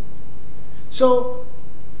people. So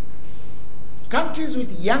countries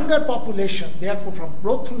with younger population, therefore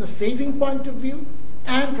both from the saving point of view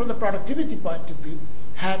and from the productivity point of view,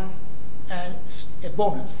 have a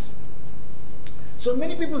bonus. So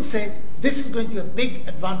many people say this is going to be a big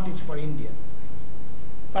advantage for India,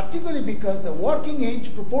 particularly because the working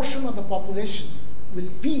age proportion of the population will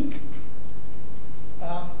peak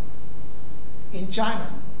in China,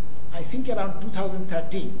 I think around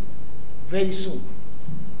 2013, very soon.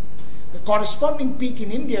 The corresponding peak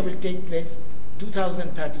in India will take place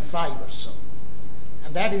 2035 or so.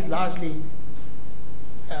 And that is largely,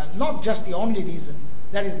 not just the only reason,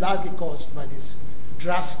 that is largely caused by this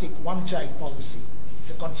drastic one-child policy.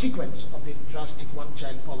 It's a consequence of the drastic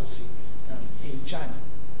one-child policy in China.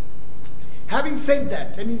 Having said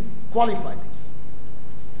that, let me qualify this.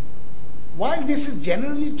 While this is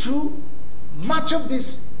generally true, much of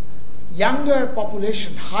this younger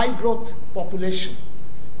population, high growth population,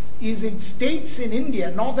 is in states in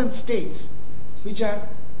India, northern states, which are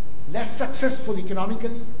less successful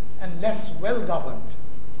economically and less well governed.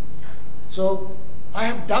 So I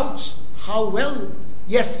have doubts how well,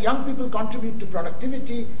 yes, young people contribute to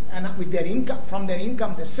productivity and with their income, from their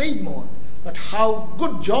income they save more, but how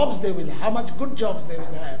good jobs they will, how much good jobs they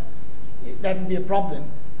will have, that will be a problem,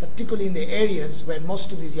 particularly in the areas where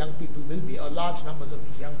most of these young people will be, or large numbers of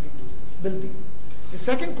young people will be. The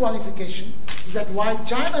second qualification is that while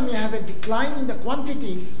China may have a decline in the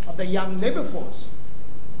quantity of the young labor force,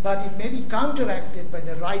 but it may be counteracted by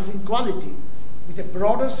the rising quality with a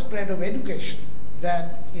broader spread of education than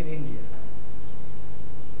in India.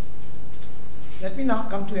 Let me now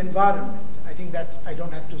come to environment. I think that I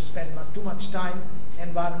don't have to spend too much time.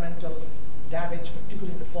 Environmental damage,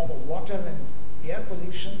 particularly in the form of water and air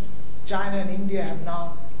pollution. China and India have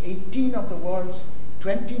now 18 of the world's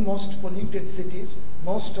 20 most polluted cities,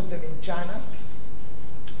 most of them in China.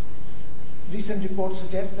 Recent reports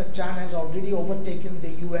suggest that China has already overtaken the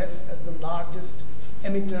US as the largest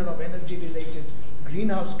emitter of energy-related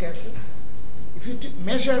greenhouse gases. If you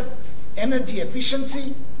measure energy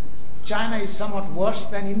efficiency, China is somewhat worse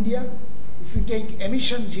than India. If you take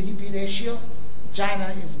emission GDP ratio,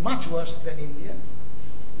 China is much worse than India.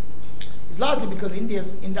 It's largely because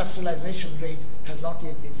India's industrialization rate has not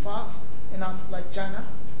yet been fast enough like China.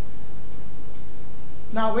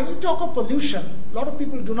 Now, when you talk of pollution, a lot of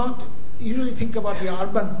people do not usually think about the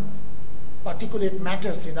urban particulate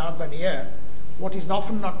matters in urban air. What is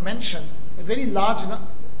often not mentioned, a very large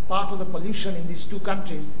part of the pollution in these two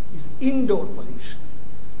countries is indoor pollution.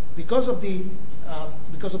 Because of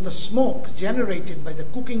the smoke generated by the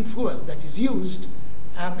cooking fuel that is used,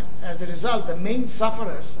 and as a result, the main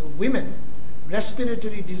sufferers are women,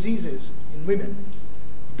 respiratory diseases in women.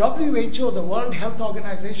 WHO, the World Health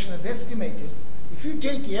Organization, has estimated if you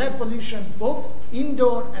take air pollution both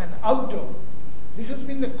indoor and outdoor, this has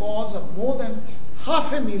been the cause of more than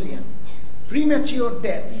 500,000 premature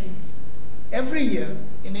deaths every year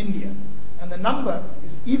in India, and the number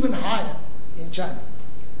is even higher in China.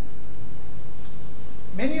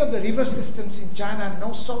 Many of the river systems in China are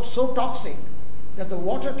now so toxic that the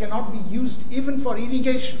water cannot be used even for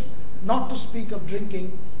irrigation, not to speak of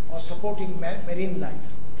drinking or supporting marine life.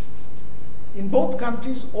 In both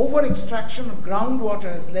countries, over-extraction of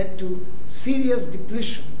groundwater has led to serious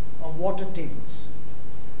depletion of water tables.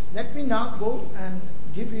 Let me now go and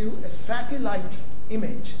give you a satellite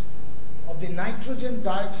image of the nitrogen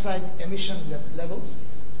dioxide emission levels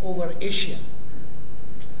over Asia.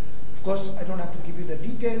 Of course, I don't have to give you the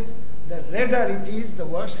details. The redder it is, the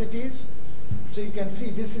worse it is. So you can see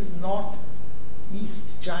this is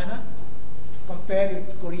northeast China. Compare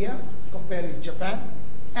with Korea, compare with Japan,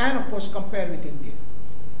 and of course compare with India.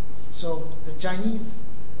 So the Chinese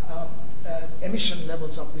emission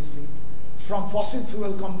levels, obviously, from fossil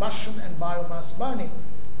fuel combustion and biomass burning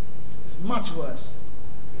is much worse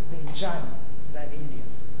in China than India.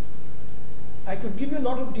 I could give you a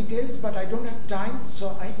lot of details, but I don't have time,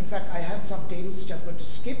 so in fact I have some tables which I'm going to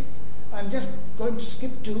skip. I'm just going to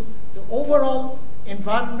skip to the overall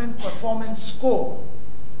environment performance score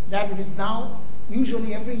that it is now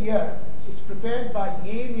usually every year. It's prepared by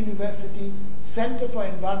Yale University Center for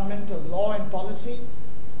Environmental Law and Policy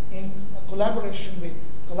in collaboration with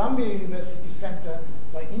Columbia University Center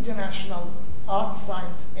for International Arts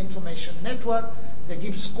Science Information Network. They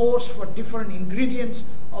give scores for different ingredients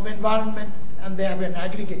of environment, and they have an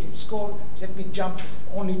aggregative score. Let me jump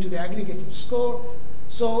only to the aggregative score.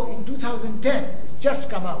 So in 2010, it's just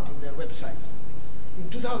come out in their website. In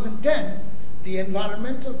 2010, the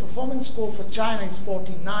environmental performance score for China is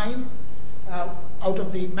 49 out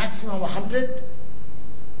of the maximum of 100.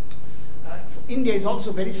 India is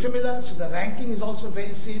also very similar, so the ranking is also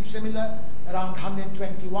very similar, around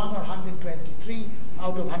 121 or 123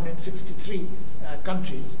 out of 163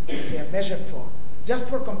 countries they are measured for. Just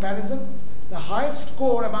for comparison, the highest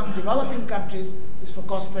score among developing countries is for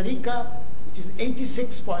Costa Rica, which is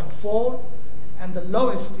 86.4, and the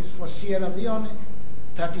lowest is for Sierra Leone,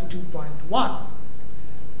 32.1.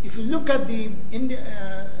 If you look at the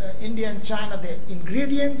India and China, the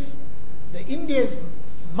ingredients, the India is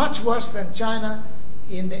much worse than China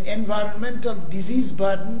in the environmental disease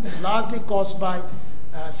burden, largely caused by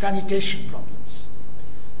sanitation problems.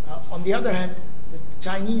 On the other hand, the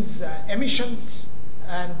Chinese emissions,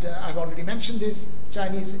 and I've already mentioned this,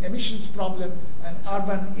 Chinese emissions problem and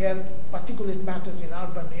urban air particulate matters in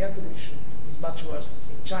urban air pollution is much worse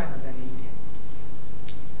in China than India.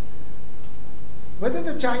 Whether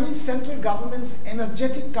the Chinese central government's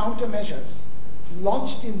energetic countermeasures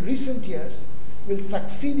launched in recent years will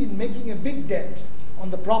succeed in making a big dent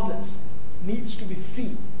on the problems needs to be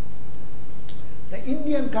seen. The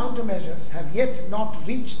Indian countermeasures have yet not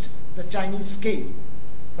reached the Chinese scale,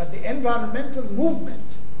 but the environmental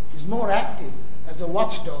movement is more active as a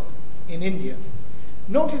watchdog in India.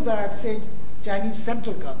 Notice that I've said Chinese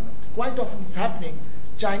central government. Quite often it's happening.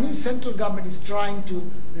 Chinese central government is trying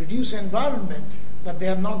to reduce environment, but they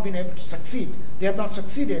have not been able to succeed. They have not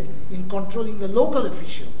succeeded in controlling the local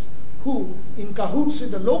officials who, in cahoots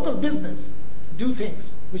with the local business, do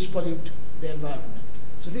things which pollute the environment.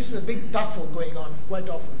 So this is a big tussle going on quite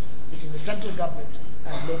often between the central government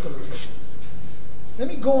and local officials. Let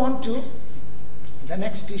me go on to the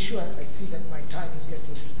next issue. I see that my time is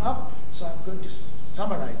getting up, so I'm going to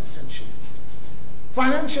summarize essentially.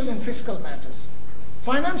 Financial and fiscal matters.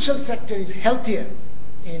 Financial sector is healthier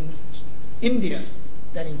in India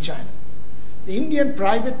than in China. The Indian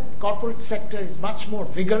private corporate sector is much more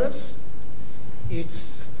vigorous.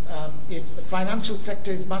 The financial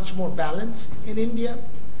sector is much more balanced in India.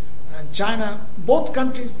 And China, both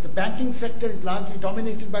countries, the banking sector is largely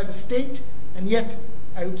dominated by the state, and yet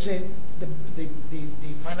I would say the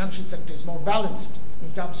financial sector is more balanced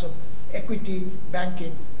in terms of equity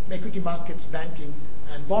banking, equity markets, banking,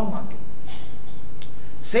 and bond market.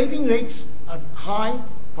 Saving rates are high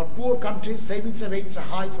for poor countries. Savings rates are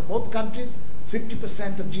high for both countries.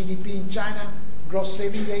 50% of GDP in China, gross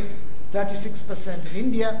saving rate, 36% in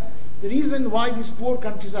India. The reason why these poor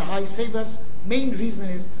countries are high savers, main reason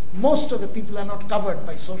is most of the people are not covered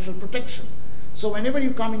by social protection. So whenever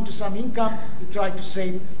you come into some income, you try to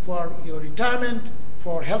save for your retirement,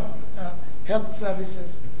 for health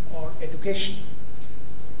services, or education.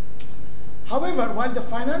 However, while the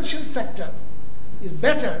financial sector is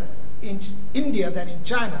better in India than in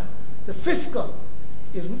China, the fiscal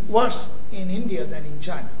is worse in India than in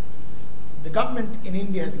China. The government in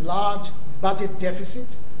India has large budget deficit,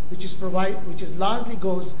 which largely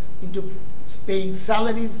goes into paying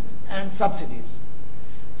salaries and subsidies.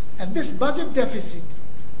 And this budget deficit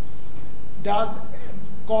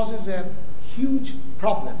causes a huge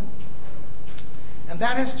problem, and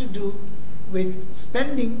that has to do with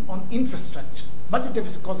spending on infrastructure. Budget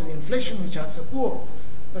deficit causes inflation, which hurts the poor.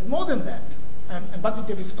 But more than that, and budget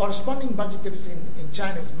deficit, corresponding budget deficit in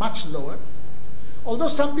China is much lower. Although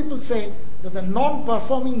some people say that the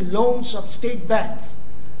non-performing loans of state banks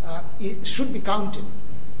should be counted,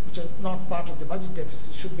 which are not part of the budget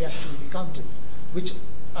deficit, should be actually be counted, which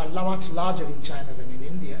are much larger in China than in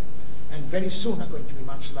India, and very soon are going to be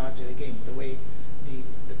much larger again, the way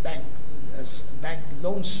the bank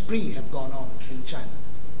loan spree have gone on in China.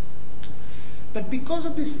 But because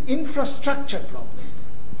of this infrastructure problem,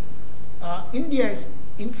 India's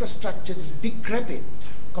infrastructure is decrepit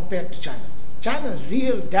compared to China's. China's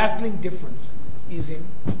real dazzling difference is in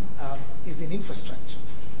infrastructure,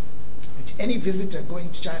 which any visitor going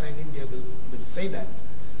to China and India will say that.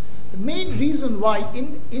 The main reason why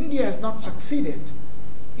India has not succeeded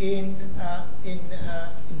in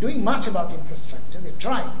doing much about infrastructure, they're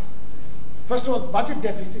trying. First of all, budget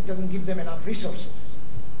deficit doesn't give them enough resources,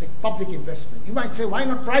 the public investment. You might say, why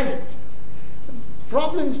not private? The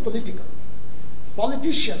problem is political.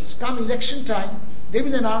 Politicians, come election time, they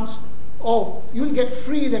will announce, oh, you will get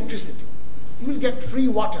free electricity, you will get free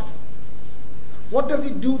water. What does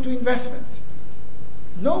it do to investment?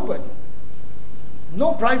 Nobody.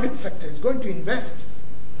 No private sector is going to invest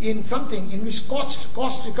in something in which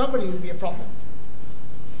cost recovery will be a problem.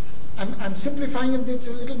 I'm simplifying it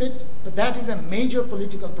a little bit, but that is a major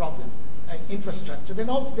political problem, infrastructure. Then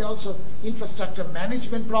also infrastructure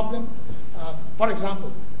management problem. For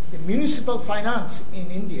example, the municipal finance in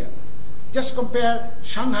India. Just compare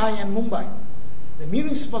Shanghai and Mumbai. The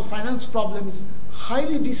municipal finance problem is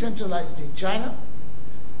highly decentralized in China,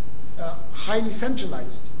 highly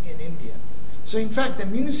centralized in India. So in fact, the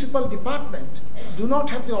municipal department do not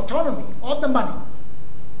have the autonomy or the money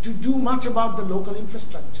to do much about the local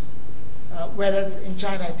infrastructure, whereas in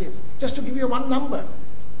China it is. Just to give you one number,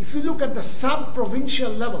 if you look at the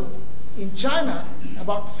sub-provincial level, in China,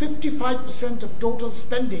 about 55% of total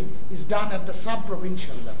spending is done at the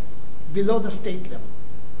sub-provincial level, below the state level.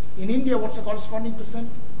 In India, what's the corresponding percent?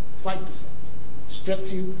 5%. Which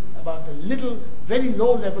tells you about the very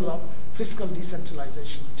low level of fiscal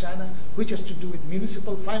decentralization in China, which has to do with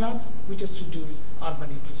municipal finance, which has to do with urban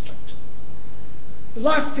infrastructure. The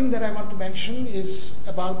last thing that I want to mention is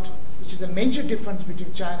which is a major difference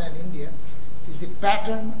between China and India, is the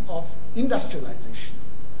pattern of industrialization.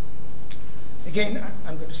 Again,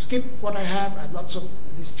 I'm going to skip what I have lots of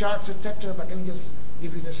these charts, etc., but let me just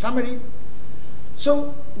give you the summary.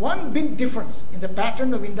 So one big difference in the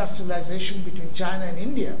pattern of industrialization between China and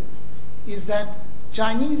India is that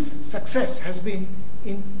Chinese success has been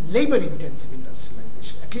in labor-intensive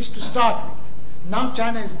industrialization, at least to start with. Now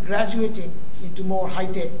China is graduating into more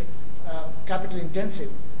high-tech,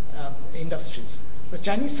 capital-intensive industries. But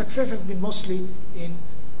Chinese success has been mostly in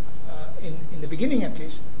the beginning at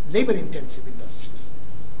least, labor-intensive industries,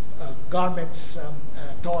 garments,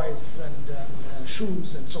 toys, and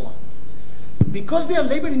shoes, and so on. Because they are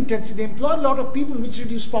labor-intensive, they employ a lot of people, which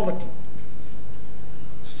reduce poverty.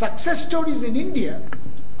 Success stories in India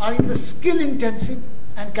are in the skill-intensive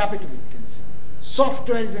and capital-intensive.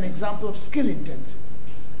 Software is an example of skill-intensive.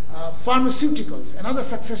 Pharmaceuticals, another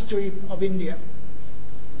success story of India,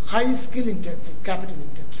 highly skill-intensive,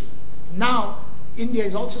 capital-intensive. Now, India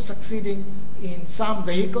is also succeeding in some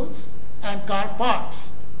vehicles and car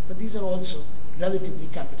parts, but these are also relatively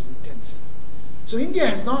capital-intensive. So India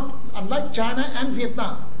has not, unlike China and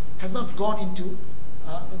Vietnam, has not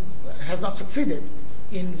succeeded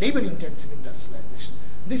in labor-intensive industrialization.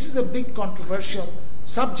 This is a big controversial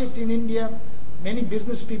subject in India. Many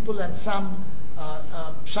business people and some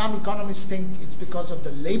economists think it's because of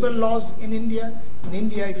the labor laws in India. In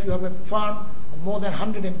India, if you have a farm of more than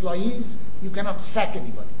 100 employees, you cannot sack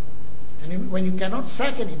anybody. And when you cannot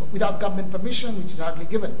sack anybody without government permission, which is hardly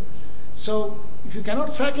given. So if you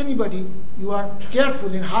cannot sack anybody, you are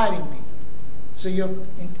careful in hiring people. So your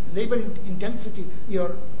labor intensity,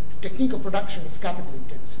 your technique of production is capital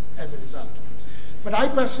intensive as a result. But I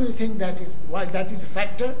personally think while that is a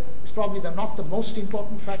factor, it's probably not the most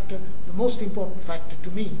important factor. The most important factor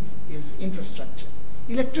to me is infrastructure.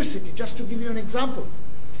 Electricity, just to give you an example.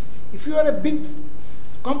 If you are a big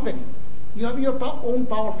company, you have your own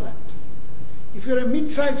power plant. If you're a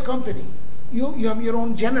mid-sized company, you have your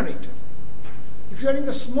own generator. If you're in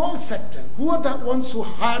the small sector, who are the ones who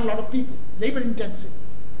hire a lot of people? Labor intensive.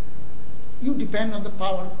 You depend on the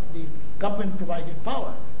power, the government provided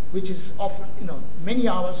power, which is often, many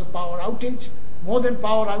hours of power outage, more than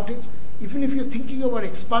power outage. Even if you're thinking about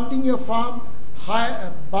expanding your farm,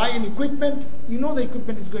 buy an equipment, the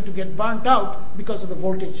equipment is going to get burnt out because of the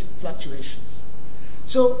voltage fluctuations.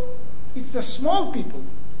 So it's the small people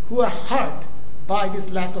who are hurt by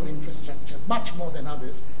this lack of infrastructure, much more than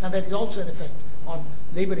others, and that is also an effect on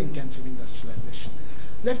labor-intensive industrialization.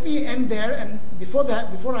 Let me end there, and before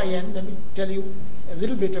I end, let me tell you a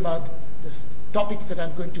little bit about the topics that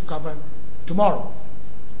I'm going to cover tomorrow.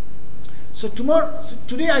 So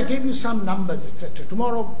today I gave you some numbers, etc.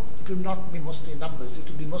 Tomorrow it will not be mostly numbers, it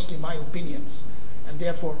will be mostly my opinions, and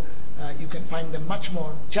therefore you can find them much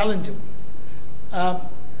more challengeable.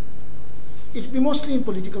 It will be mostly in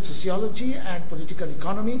political sociology and political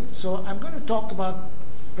economy, so I'm going to talk about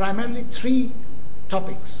primarily 3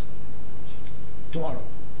 topics tomorrow.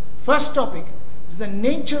 First topic is the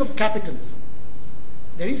nature of capitalism.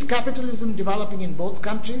 There is capitalism developing in both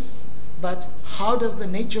countries, but how does the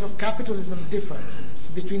nature of capitalism differ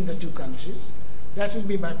between the 2 countries? That will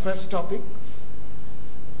be my first topic.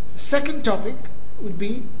 The second topic would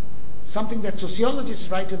be something that sociologists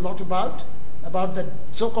write a lot about the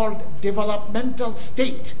so-called developmental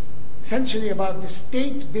state, essentially about the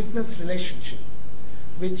state-business relationship,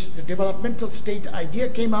 which the developmental state idea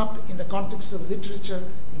came up in the context of literature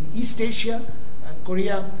in East Asia and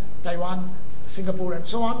Korea, Taiwan, Singapore, and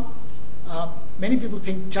so on. Many people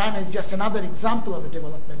think China is just another example of a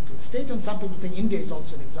developmental state, and some people think India is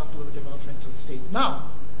also an example of a developmental state now.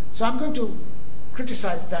 So I'm going to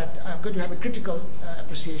criticize that. I'm going to have a critical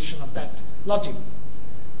appreciation of that logic.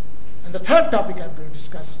 And the third topic I'm going to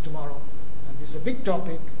discuss tomorrow, and this is a big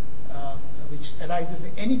topic which arises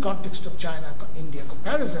in any context of China-India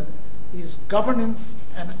comparison, is governance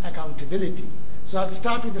and accountability. So I'll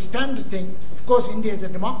start with the standard thing. Of course, India is a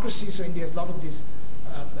democracy, so India has a lot of these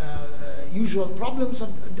usual problems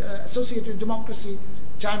associated with democracy.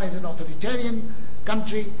 China is an authoritarian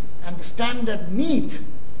country, and the standard myth,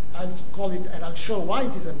 I'll call it, and I'll show why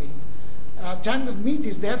it is a myth. Standard myth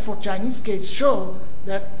is therefore Chinese case show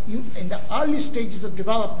that in the early stages of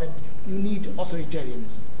development, you need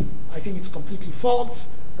authoritarianism. I think it's completely false,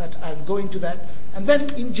 but I'll go into that. And then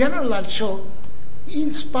in general, I'll show,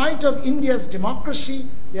 in spite of India's democracy,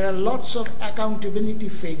 there are lots of accountability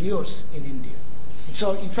failures in India.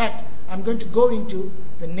 So in fact, I'm going to go into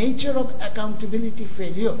the nature of accountability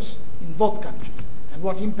failures in both countries and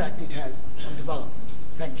what impact it has on development.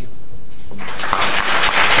 Thank you.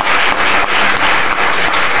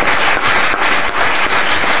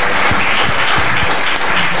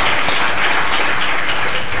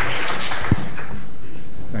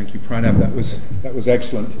 Thank you, Pranab. That was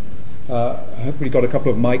excellent. I hope we got a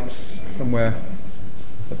couple of mics somewhere.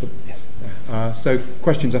 Yes. So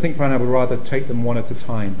questions. I think Pranab would rather take them one at a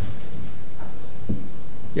time.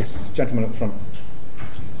 Yes, gentleman at the front.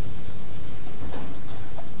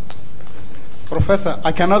 Professor,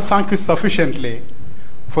 I cannot thank you sufficiently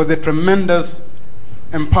for the tremendous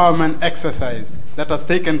empowerment exercise that has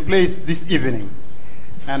taken place this evening.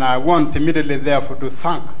 And I want immediately, therefore, to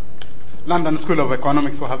thank London School of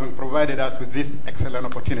Economics for having provided us with this excellent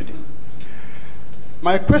opportunity.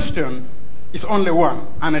 My question is only one,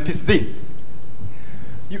 and it is this.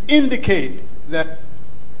 You indicate that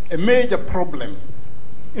a major problem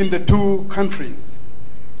in the 2 countries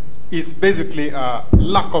is basically a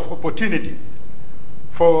lack of opportunities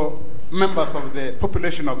for members of the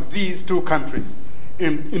population of these 2 countries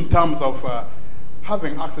in terms of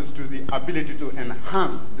having access to the ability to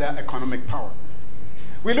enhance their economic power.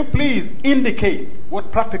 Will you please indicate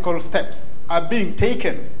what practical steps are being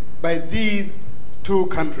taken by these 2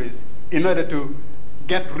 countries in order to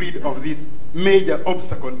get rid of this major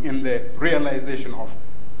obstacle in the realization of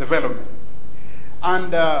development?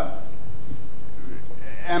 And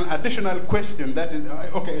an additional question that is,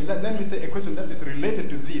 let me say a question that is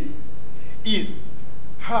related to this, is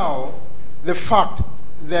how the fact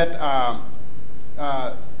that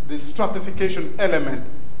the stratification element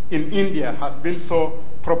in India has been so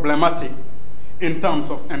problematic in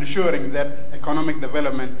terms of ensuring that economic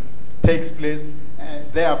development takes place,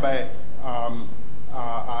 thereby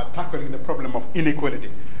tackling the problem of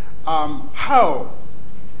inequality. How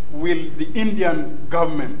will the Indian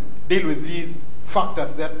government deal with these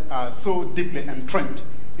factors that are so deeply entrenched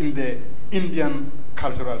in the Indian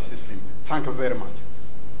cultural system. Thank you very much.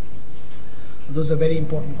 Those are very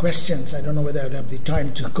important questions. I don't know whether I would have the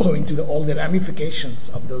time to go into all the ramifications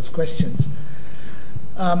of those questions.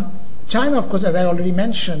 China, of course, as I already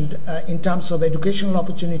mentioned, in terms of educational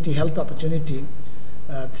opportunity, health opportunity,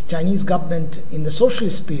 the Chinese government in the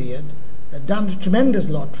socialist period had done a tremendous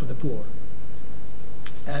lot for the poor.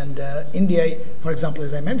 And India, for example,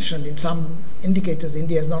 as I mentioned, in some indicators,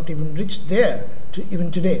 India has not even reached there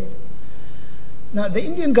even today. Now, the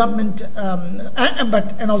Indian government,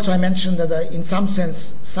 and also I mentioned that in some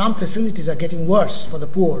sense, some facilities are getting worse for the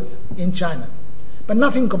poor in China, but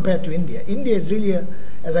nothing compared to India. India is really,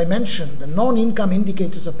 as I mentioned, the non-income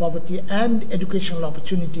indicators of poverty and educational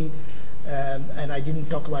opportunity, and I didn't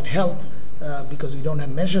talk about health because we don't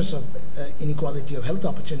have measures of inequality of health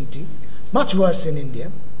opportunity, much worse in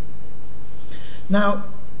India. Now,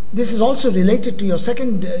 this is also related to your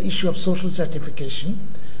second issue of social stratification.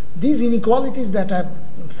 These inequalities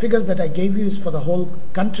figures that I gave you is for the whole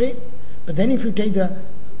country, but then if you take the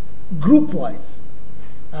group-wise,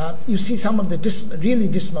 you see some of the really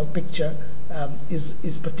dismal picture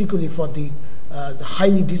is particularly for the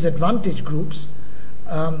highly disadvantaged groups.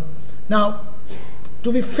 Now,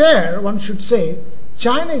 to be fair, one should say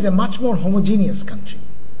China is a much more homogeneous country.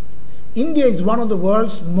 India is one of the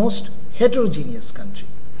world's most heterogeneous country.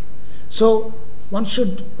 So one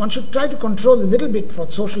should try to control a little bit for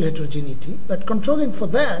social heterogeneity, but controlling for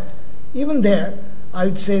that, even there, I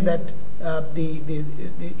would say that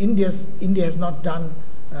India has not done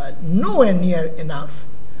nowhere near enough.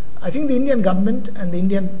 I think the Indian government and the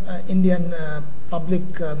Indian public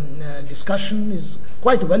discussion is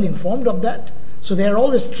quite well informed of that. So they are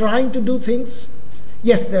always trying to do things.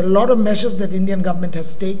 Yes, there are a lot of measures that Indian government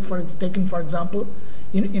has taken. For example,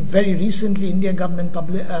 very recently, Indian government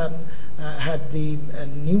had the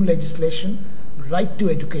new legislation, right to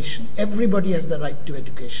education. Everybody has the right to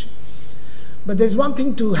education. But there's one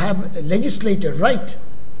thing to have a legislator right,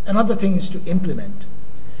 another thing is to implement.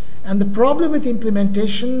 And the problem with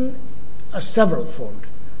implementation are several-fold.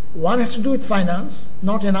 One has to do with finance,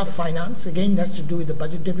 not enough finance. Again, that's to do with the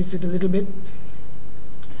budget deficit a little bit.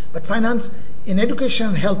 But finance, in education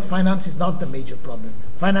and health, finance is not the major problem.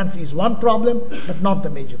 Finance is one problem, but not the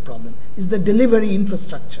major problem. It's the delivery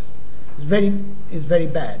infrastructure. It's very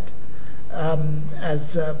bad.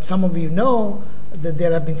 As some of you know, that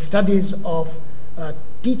there have been studies of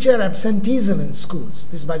teacher absenteeism in schools.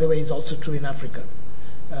 This, by the way, is also true in Africa.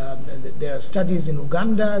 There are studies in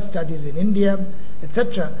Uganda, studies in India,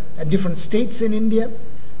 etc., and different states in India.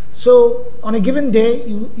 So on a given day,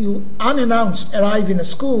 you unannounced arrive in a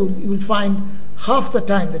school, you will find half the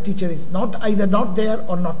time the teacher is either not there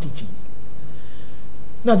or not teaching.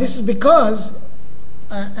 Now this is because,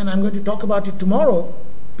 and I'm going to talk about it tomorrow,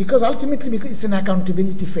 because ultimately it's an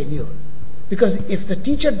accountability failure. Because if the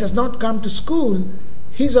teacher does not come to school,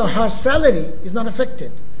 his or her salary is not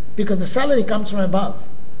affected, because the salary comes from above.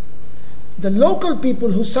 The local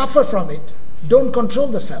people who suffer from it don't control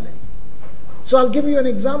the salary. So I'll give you an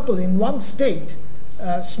example. In one state,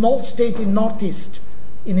 a small state in northeast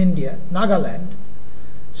in India, Nagaland,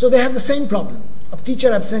 so they have the same problem of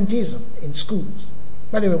teacher absenteeism in schools.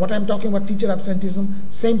 By the way, what I'm talking about teacher absenteeism,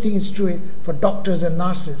 same thing is true for doctors and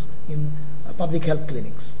nurses in public health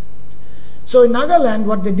clinics. So in Nagaland,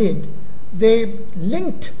 what they did, they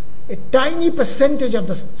linked a tiny percentage of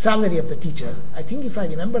the salary of the teacher, I think if I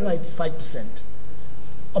remember right, it's 5%,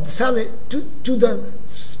 of the salary, to the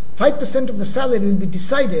 5% of the salary will be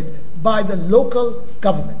decided by the local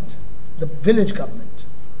government, the village government.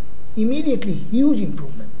 Immediately, huge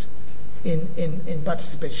improvement in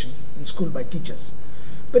participation in school by teachers.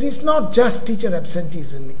 But it's not just teacher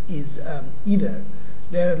absenteeism either.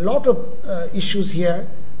 There are a lot of issues here,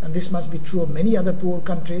 and this must be true of many other poor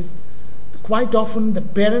countries. Quite often the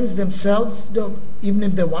parents themselves, even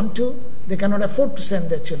if they want to, they cannot afford to send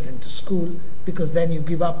their children to school, because then you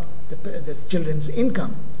give up the children's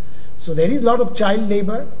income. So there is a lot of child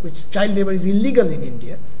labor, which child labor is illegal in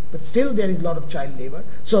India, but still there is a lot of child labor.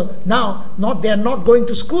 So now they are not going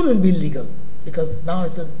to school will be legal, because now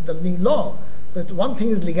it's the new law. But one thing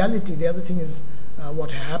is legality, the other thing is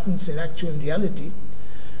what happens in actual reality.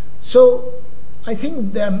 So I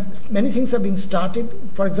think many things are being started.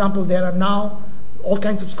 For example, there are now all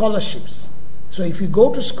kinds of scholarships. So if you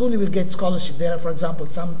go to school, you will get scholarship. There are, for example,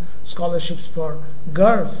 some scholarships for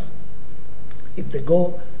girls. If they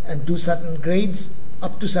go and do certain grades,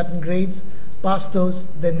 up to certain grades, pass those,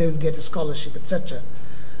 then they will get a scholarship, etc.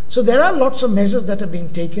 So there are lots of measures that are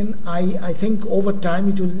being taken. I think over time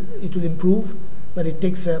it will improve, but it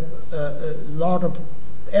takes a lot of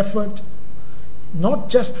effort. not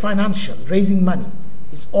just financial, raising money,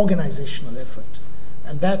 it's organizational effort.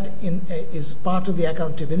 And that is part of the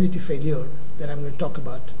accountability failure that I'm going to talk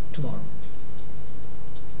about tomorrow.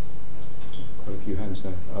 Quite a few hands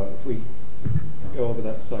now. If we go over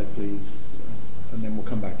that side, please, and then we'll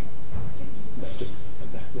come back. Just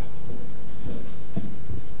there, yeah.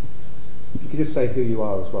 If you could just say who you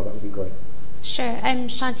are as well, that would be great. Sure. I'm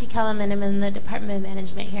Shanti Kellerman. I'm in the Department of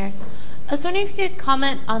Management here. I was wondering if you could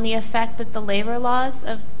comment on the effect that the labor laws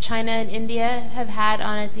of China and India have had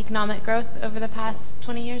on its economic growth over the past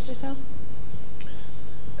 20 years or so.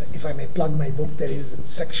 If I may plug my book, there is a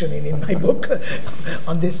section in my book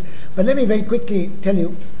on this. But let me very quickly tell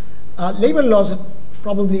you, labor laws are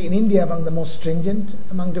probably in India among the most stringent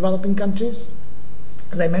among developing countries.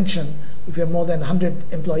 As I mentioned, if you have more than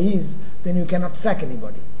 100 employees, then you cannot sack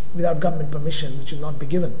anybody without government permission, which will not be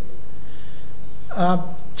given.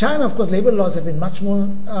 China, of course, labor laws have been much more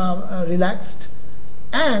relaxed.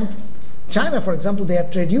 And China, for example, they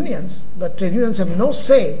have trade unions, but trade unions have no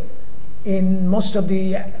say in most of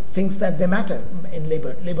the things that they matter in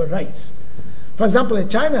labor rights. For example, in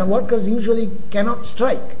China, workers usually cannot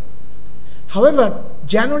strike. However, from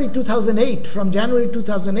January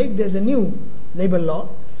 2008, there's a new labor law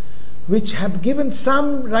which have given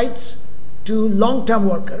some rights to long-term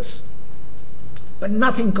workers, but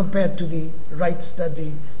nothing compared to the rights that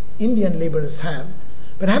the Indian laborers have.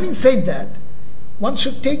 But having said that, one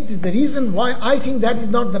should take the reason why I think that is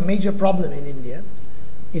not the major problem in India.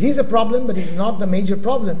 It is a problem, but it's not the major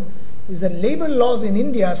problem, is that labor laws in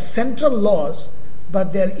India are central laws,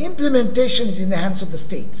 but their implementation is in the hands of the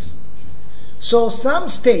states. So some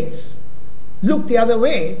states look the other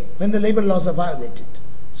way when the labor laws are violated.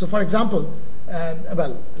 So for example,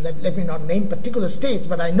 let me not name particular states,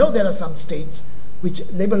 but I know there are some states which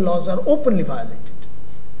labor laws are openly violated.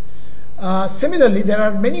 Similarly, there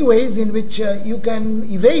are many ways in which you can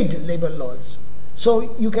evade labor laws.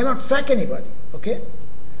 So you cannot sack anybody, okay?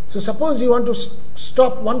 So suppose you want to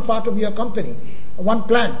stop one part of your company, one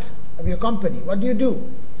plant of your company. What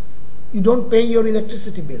do? You don't pay your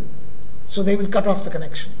electricity bill. So they will cut off the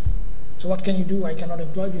connection. So what can you do? I cannot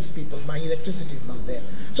employ these people. My electricity is not there.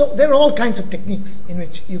 So there are all kinds of techniques in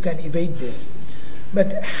which you can evade this.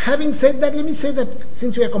 But having said that, let me say that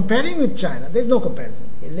since we are comparing with China, there is no comparison.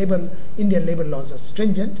 Indian labor laws are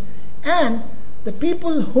stringent, and the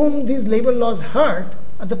people whom these labor laws hurt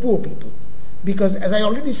are the poor people. Because as I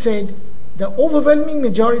already said, the overwhelming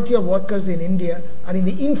majority of workers in India are in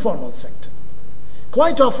the informal sector.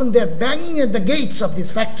 Quite often they are banging at the gates of these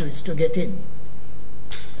factories to get in.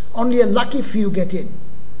 Only a lucky few get in.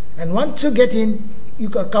 And once you get in,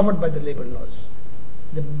 you are covered by the labor laws.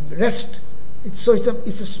 The rest, it's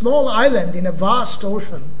a small island in a vast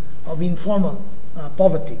ocean of informal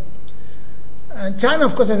poverty. China,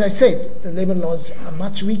 of course, as I said, the labor laws are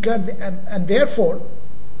much weaker, and therefore,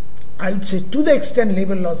 I would say to the extent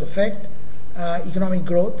labor laws affect economic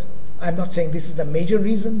growth, I'm not saying this is the major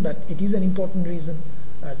reason, but it is an important reason.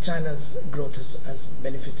 China's growth has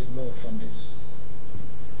benefited more from this.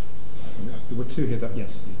 There were two here that,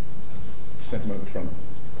 yes, gentleman at the front.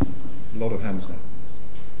 A lot of hands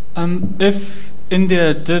now. If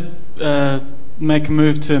India did make a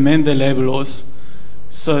move to amend their labor laws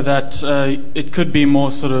so that it could be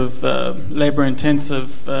more sort of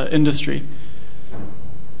labor-intensive industry,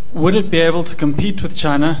 would it be able to compete with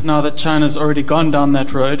China now that China's already gone down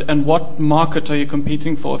that road? And what market are you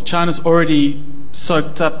competing for? If China's already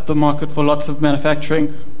soaked up the market for lots of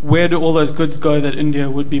manufacturing, where do all those goods go that India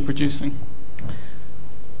would be producing?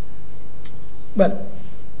 Well,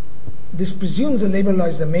 this presumes the labor law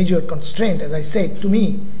is the major constraint. As I said, to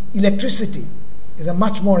me, electricity is a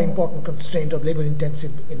much more important constraint of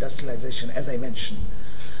labor-intensive industrialization, as I mentioned.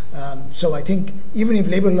 So I think even if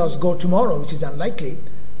labor laws go tomorrow, which is unlikely,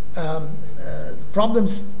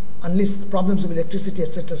 unless the problems of electricity,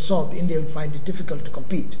 etc., are solved, India will find it difficult to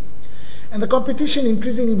compete. And the competition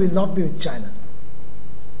increasingly will not be with China,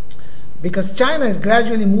 because China is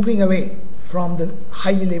gradually moving away from the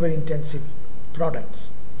highly labor-intensive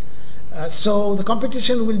products. So the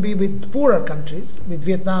competition will be with poorer countries, with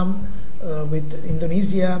Vietnam, with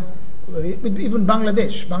Indonesia, with even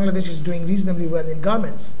Bangladesh. Bangladesh is doing reasonably well in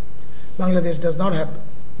garments. Bangladesh does not have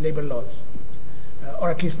labor laws,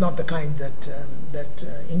 or at least not the kind that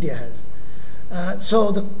India has.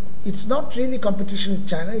 So it's not really competition with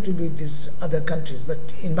China, it will be with these other countries. But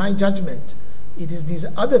in my judgment, it is these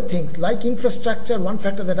other things, like infrastructure. One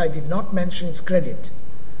factor that I did not mention is credit.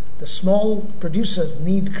 The small producers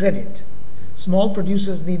need credit. Small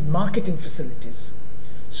producers need marketing facilities.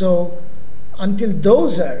 So until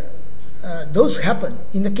those are those happen.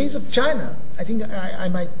 In the case of China, I think I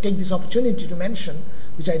might take this opportunity to mention,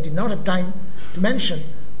 which I did not have time to mention,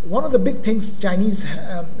 one of the big things Chinese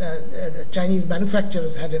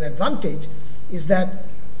manufacturers had an advantage is that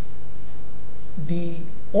the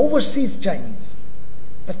overseas Chinese,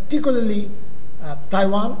 particularly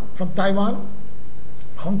from Taiwan,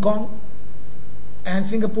 Hong Kong, and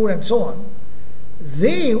Singapore and so on,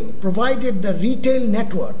 they provided the retail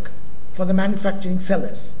network for the manufacturing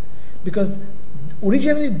sellers, because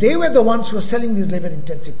originally they were the ones who were selling these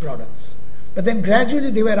labor-intensive products, but then gradually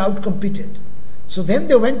they were outcompeted. So then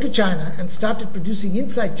they went to China and started producing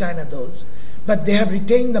inside China those, but they have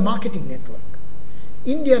retained the marketing network.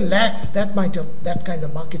 India lacks that kind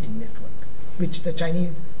of marketing network, which the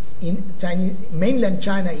mainland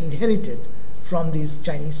China inherited from this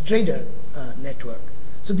Chinese trader network.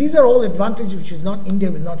 So these are all advantages which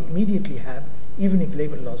India will not immediately have, even if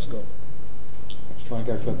labor laws go. Let's try and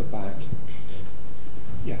go further back.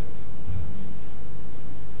 Yeah.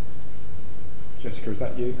 Jessica, is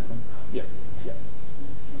that you? Yeah.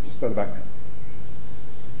 Just further back.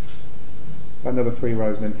 Another 3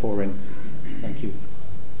 rows and then 4 in. Thank you.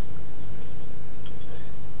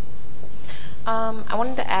 I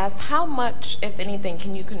wanted to ask, how much, if anything,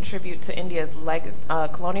 can you contribute to India's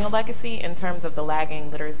colonial legacy in terms of the lagging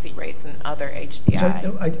literacy rates and other HDI?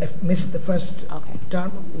 Sorry, I missed the first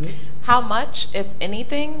term. How much, if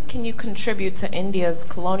anything, can you contribute to India's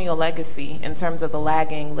colonial legacy in terms of the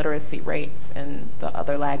lagging literacy rates and the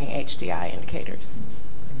other lagging HDI indicators?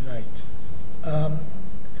 Right.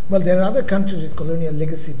 Well, there are other countries with colonial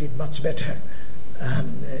legacy did much better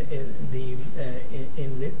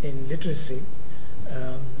in literacy.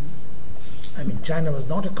 I mean, China was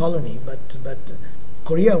not a colony, but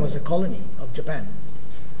Korea was a colony of Japan.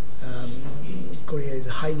 Korea is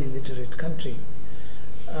a highly literate country.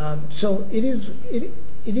 So it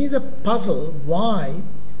is a puzzle why.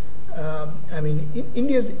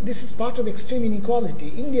 This is part of extreme inequality.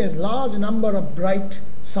 India has large number of bright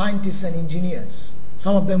scientists and engineers.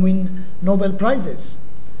 Some of them win Nobel Prizes.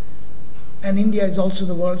 And India is also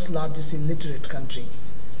the world's largest illiterate country.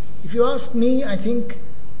 If you ask me, I think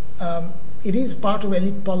it is part of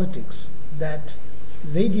elite politics that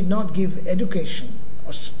they did not give education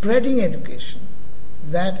or spreading education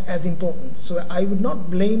that as important. So I would not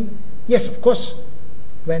blame. Yes, of course,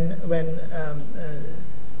 when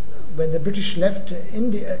the British left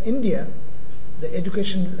India, the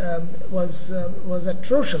education was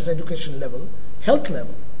atrocious. Education level, health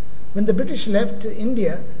level. When the British left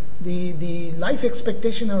India, the life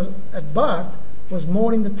expectation at birth was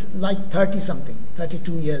more in the 30-something,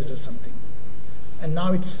 32 years or something. And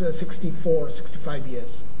now it's 64, 65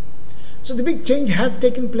 years. So the big change has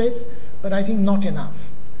taken place, but I think not enough.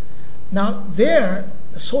 Now there,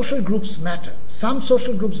 the social groups matter. Some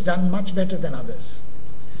social groups done much better than others.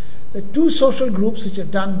 The 2 social groups which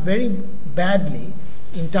have done very badly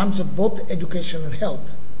in terms of both education and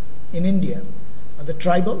in India are the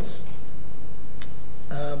tribals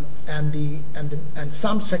and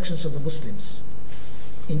some sections of the Muslims.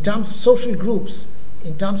 In terms of social groups,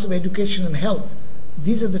 in terms of education and health,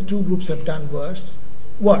 these are the 2 groups that have done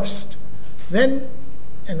worst. Then,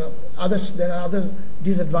 there are other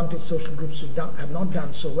disadvantaged social groups who have not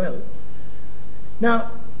done so well.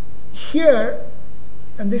 Now, here,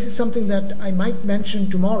 and this is something that I might mention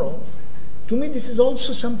tomorrow, to me this is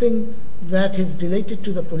also something that is related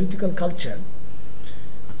to the political culture.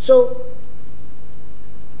 So,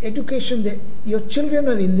 education, your children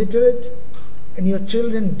are illiterate and your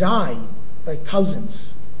children die by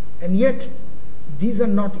thousands, and yet these are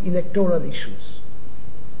not electoral issues.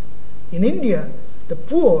 In India, the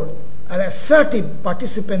poor are assertive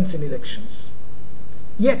participants in elections,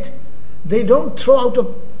 yet they don't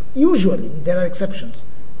usually, there are exceptions,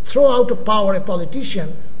 throw out of power a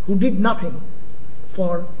politician who did nothing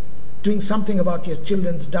for doing something about your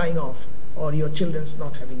children's dying off or your children's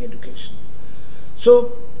not having education.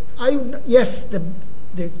 So, yes, the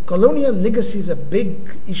colonial legacy is a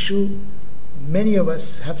big issue many of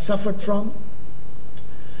us have suffered from,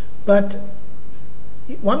 but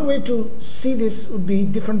one way to see this would be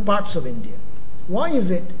different parts of India. Why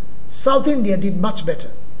is it South India did much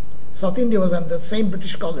better? South India was under the same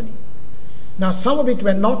British colony. Now some of it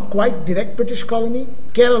were not quite direct British colony.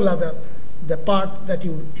 Kerala, the part that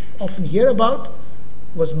you often hear about,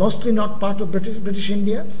 was mostly not part of British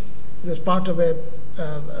India. It was part of a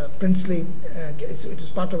princely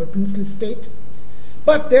state.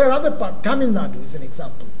 But there are other parts. Tamil Nadu is an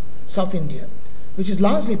example. South India, which is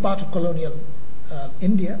largely part of colonial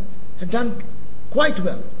India, had done quite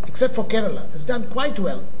well, except for Kerala, has done quite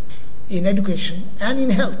well in education and in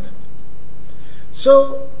health.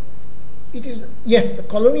 So it is, yes, the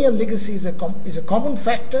colonial legacy is a common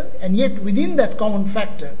factor, and yet within that common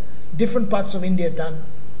factor, different parts of India are done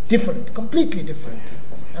different, completely differently.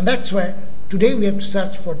 And that's where today we have to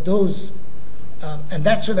search for those, and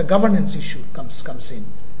that's where the governance issue comes in.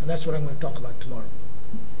 And that's what I'm going to talk about tomorrow.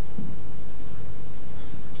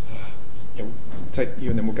 Yeah, we'll take you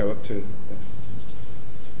and then we'll go up to...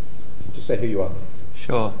 just say who you are.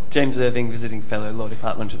 Sure. James Irving, Visiting Fellow, Law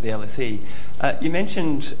Department at the LSE. You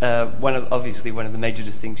mentioned one of the major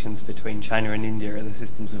distinctions between China and India are the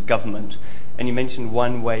systems of government. And you mentioned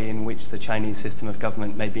one way in which the Chinese system of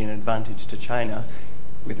government may be an advantage to China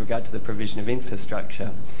with regard to the provision of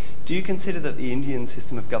infrastructure. Do you consider that the Indian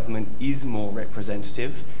system of government is more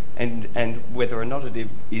representative? And whether or not it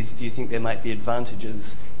is, do you think there might be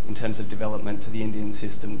advantages in terms of development to the Indian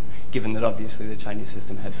system, given that obviously the Chinese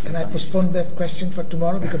system has some advantages? Can I postpone that question for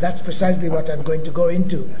tomorrow? Because that's precisely what I'm going to go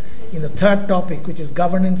into in the third topic, which is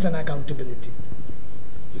governance and accountability.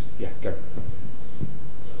 Go.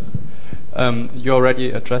 You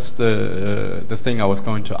already addressed the thing I was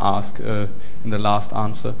going to ask in the last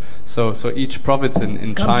answer. So each province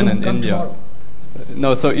in China and India. Tomorrow.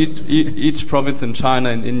 No, so each province in China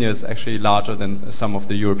and India is actually larger than some of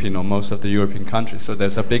the European or most of the European countries. So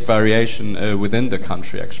there's a big variation within the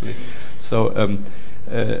country, actually. So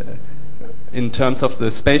in terms of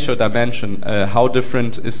the spatial dimension, how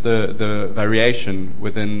different is the variation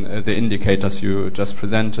within the indicators you just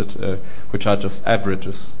presented, which are just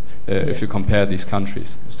averages, if you compare these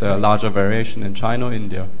countries? Is there a larger variation in China or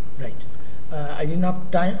India? Right. I didn't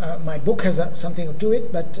have time. My book has something to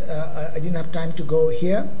it, but I didn't have time to go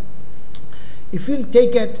here. If you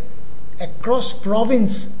take it across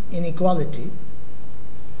province inequality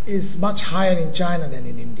is much higher in China than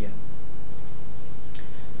in India.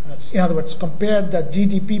 In other words, compare the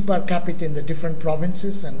GDP per capita in the different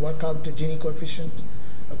provinces and work out the Gini coefficient,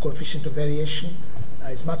 a coefficient of variation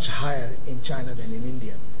is much higher in China than in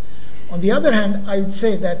India. On the other hand, I would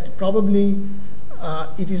say that probably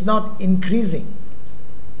it is not increasing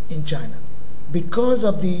in China because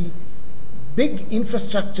of the big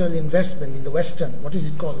infrastructural investment in the Western, what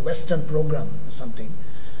is it called, Western program or something.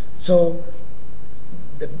 So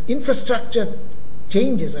the infrastructure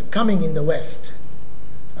changes are coming in the West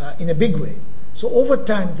in a big way. So over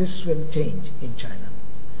time this will change in China.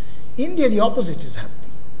 India, the opposite is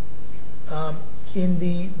happening. In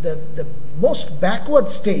the most backward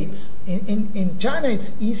states, in China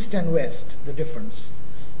it's east and west, the difference.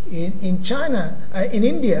 In China, in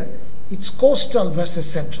India, it's coastal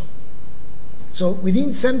versus central. So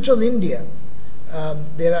within central India,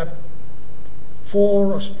 there are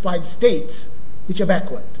 4 or 5 states which are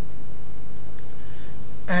backward.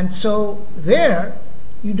 And so there,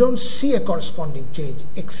 you don't see a corresponding change,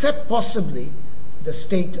 except possibly the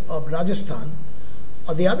state of Rajasthan,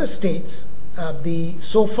 or the other states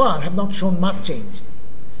so far have not shown much change.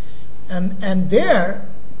 And there,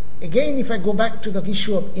 again, if I go back to the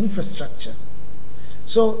issue of infrastructure.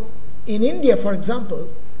 So in India, for example,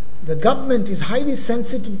 the government is highly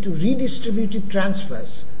sensitive to redistributive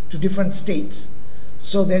transfers to different states.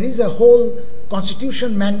 So there is a whole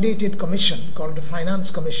constitution mandated commission called the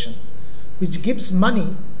Finance Commission, which gives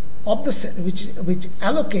money of which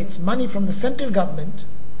allocates money from the central government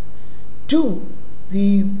to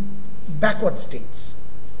the backward states.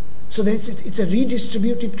 So it's a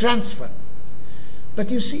redistributive transfer.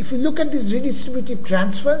 But you see, if you look at these redistributive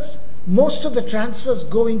transfers, most of the transfers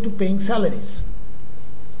go into paying salaries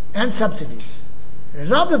and subsidies,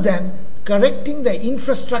 rather than correcting the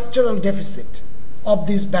infrastructural deficit of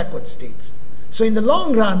these backward states. So in the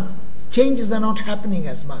long run, changes are not happening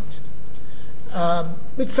as much,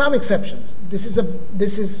 with some exceptions.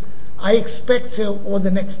 I expect, say, over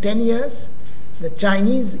the next 10 years, the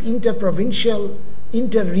Chinese interprovincial,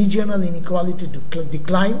 interregional inequality to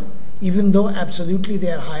decline, even though absolutely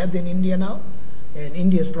they are higher than India now, and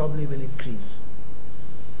India's probably will increase.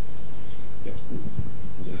 Yes.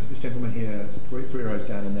 This gentleman here, 3 rows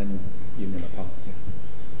down, and then you can up.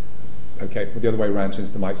 Yeah. Okay, well, the other way around, since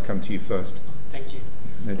the mic's come to you first. Thank you.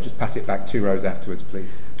 And then just pass it back 2 rows afterwards,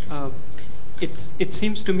 please. It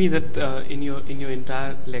seems to me that in your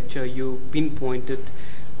entire lecture you pinpointed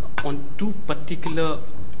on 2 particular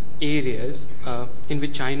areas in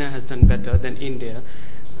which China has done better than India,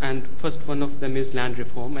 and first one of them is land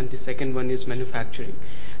reform and the second one is manufacturing.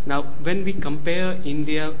 Now when we compare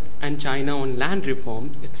India and China on land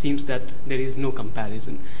reform, it seems that there is no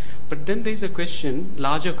comparison. But then there is a question,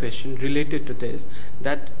 larger question related to this,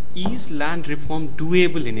 that is land reform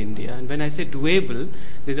doable in India? And when I say doable,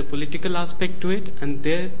 there's a political aspect to it, and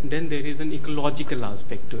then there is an ecological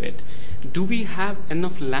aspect to it. do we have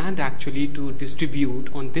enough land actually to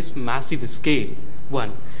distribute on this massive scale?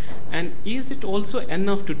 One. And is it also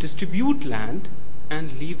enough to distribute land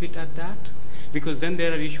and leave it at that? Because then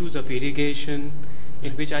there are issues of irrigation,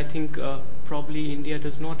 in which I think probably India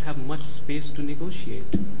does not have much space to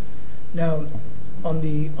negotiate. Now, on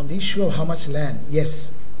the issue of how much land,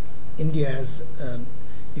 yes, India has,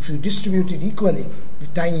 if you distribute it equally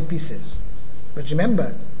with tiny pieces. But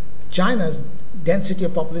remember, China's density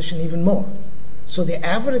of population even more. So the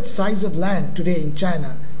average size of land today in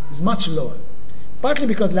China is much lower. Partly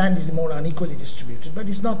because land is more unequally distributed, but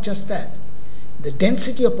it's not just that. The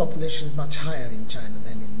density of population is much higher in China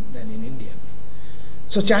than in India.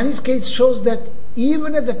 So Chinese case shows that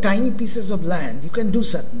even at the tiny pieces of land, you can do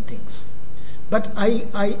certain things. But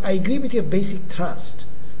I agree with your basic thrust.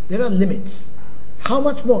 There are limits. How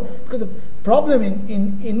much more? Because the problem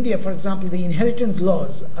in India, for example, the inheritance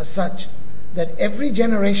laws are such that every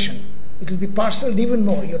generation it will be parceled even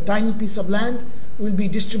more. Your tiny piece of land will be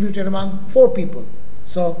distributed among 4 people.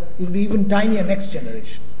 So it will be even tinier next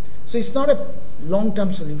generation. So it's not a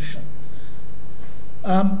long-term solution.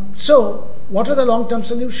 So what are the long-term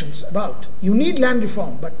solutions about? You need land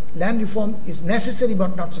reform, but land reform is necessary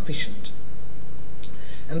but not sufficient.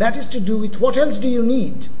 And that is to do with what else do you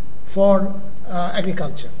need for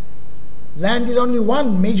agriculture. Land is only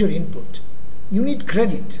one major input. You need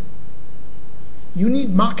credit. You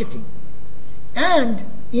need marketing. And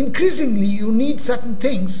increasingly you need certain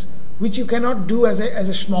things which you cannot do as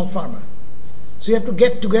a small farmer. So you have to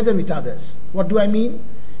get together with others. What do I mean?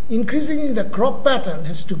 Increasingly the crop pattern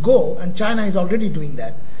has to go, and China is already doing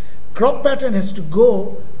that, crop pattern has to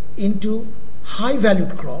go into high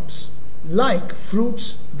valued crops like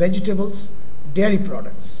fruits, vegetables, dairy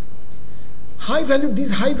products.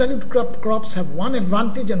 These high valued crops have one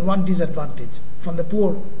advantage and one disadvantage from the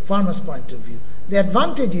poor farmer's point of view. The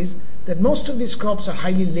advantage is that most of these crops are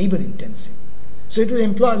highly labor intensive, so it will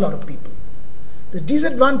employ a lot of people. The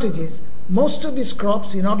disadvantage is most of these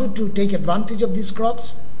crops, in order to take advantage of these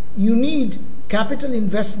crops, you need capital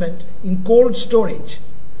investment in cold storage,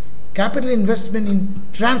 capital investment in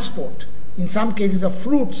transport, in some cases of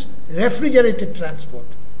fruits, refrigerated transport,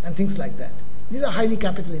 and things like that. These are highly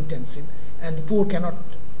capital intensive, and the poor do not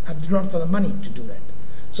have the money to do that.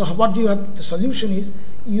 So what do you have? The solution is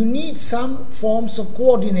you need some forms of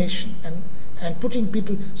coordination and putting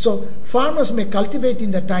people. So farmers may cultivate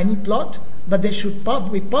in the tiny plot, but they should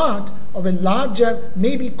be part of a larger,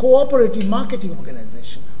 maybe cooperative marketing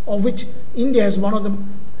organization, of which India has one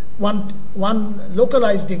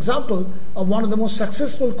localized example of one of the most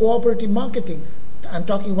successful cooperative marketing. I'm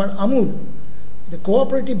talking about Amul, the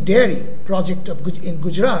cooperative dairy project in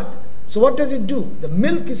Gujarat. So what does it do? The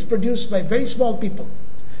milk is produced by very small people,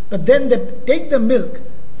 but then they take the milk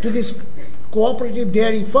to this cooperative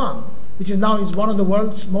dairy farm, which is now one of the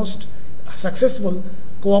world's most successful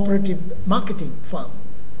cooperative marketing farm.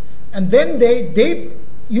 And then they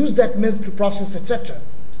use that milk to process, etc.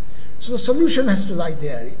 So the solution has to lie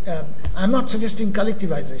there. I'm not suggesting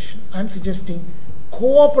collectivization. I'm suggesting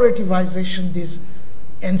cooperativization, these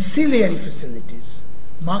ancillary facilities,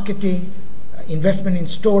 marketing, investment in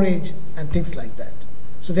storage, and things like that.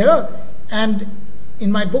 So there are, and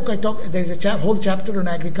in my book there is a whole chapter on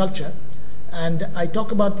agriculture, and I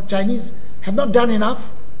talk about the Chinese have not done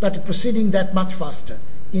enough, but proceeding that much faster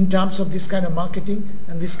in terms of this kind of marketing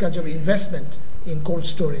and this kind of investment in cold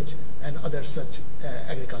storage and other such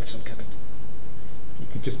agricultural capital. You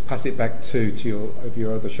could just pass it back to over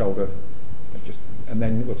your other shoulder, and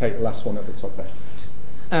then we'll take the last one at the top there.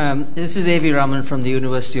 This is A.V. Raman from the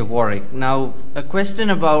University of Warwick. Now, a question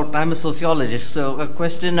about, I'm a sociologist, so a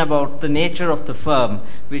question about the nature of the firm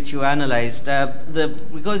which you analyzed.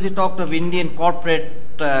 Because you talked of Indian corporate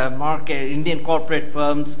market, Indian corporate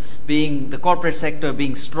firms being, the corporate sector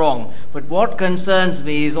being strong. But what concerns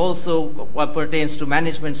me is also what pertains to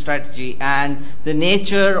management strategy and the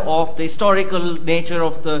nature of, the historical nature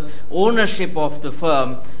of the ownership of the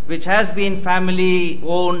firm, which has been family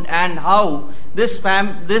owned, and how the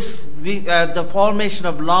formation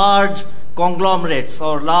of large conglomerates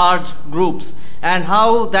or large groups, and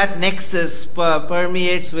how that nexus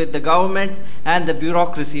permeates with the government and the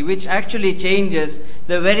bureaucracy, which actually changes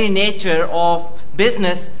the very nature of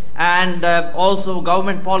business and also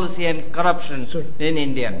government policy and corruption in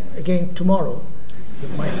India. Again, tomorrow,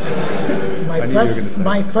 my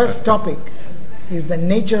first topic is the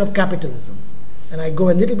nature of capitalism. And I go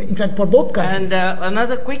a little bit, in fact, for both countries. And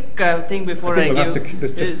another quick thing before I give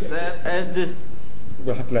is this.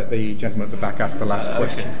 We'll have to let the gentleman at the back ask the last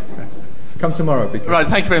question. Come tomorrow. Right,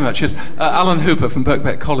 thank you very much. Yes, Alan Hooper from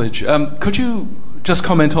Birkbeck College. Could you just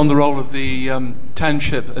comment on the role of the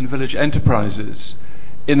township and village enterprises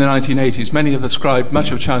in the 1980s. Many have ascribed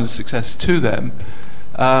much of China's success to them.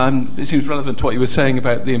 It seems relevant to what you were saying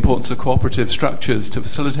about the importance of cooperative structures to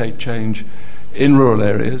facilitate change in rural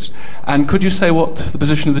areas. And could you say what the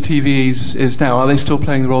position of the TVEs is now? Are they still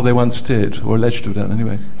playing the role they once did, or alleged to have done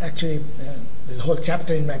anyway? Actually, there's a whole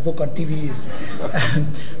chapter in my book on TVEs.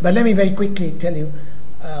 But let me very quickly tell you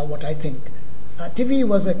what I think. TVE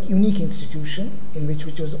was a unique institution in which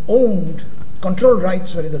was owned, control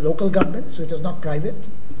rights were in the local government, so it was not private,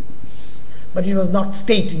 but it was not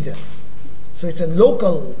state either. So it's a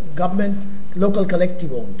local government, local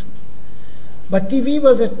collective owned. But TVE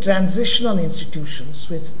was a transitional institution,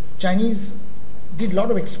 which Chinese did a lot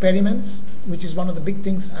of experiments, which is one of the big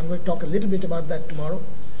things. I'm going to talk a little bit about that tomorrow.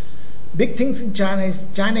 Big things in China is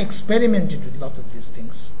China experimented with a lot of these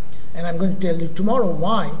things. And I'm going to tell you tomorrow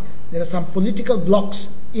why there are some political blocks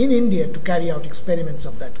in India to carry out experiments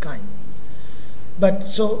of that kind. But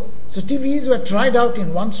so TVEs were tried out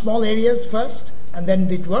in one small areas first, and then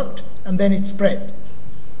it worked, and then it spread.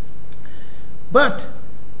 But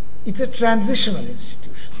it's a transitional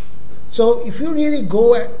institution. So if you really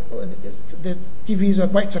go the TVEs were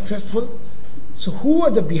quite successful. So who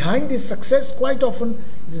are the behind this success? Quite often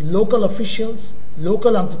it is local officials,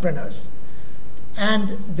 local entrepreneurs.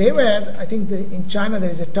 And they were, I think in China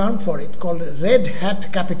there is a term for it called red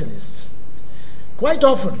hat capitalists. Quite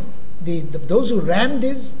often those who ran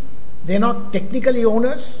this, they're not technically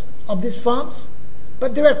owners of these farms,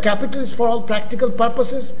 but they were capitalists for all practical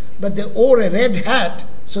purposes, but they wore a red hat,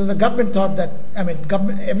 so the government thought that,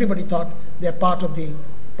 everybody thought they're part of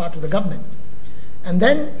the government. And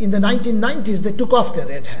then in the 1990s, they took off their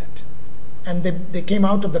red hat, and they came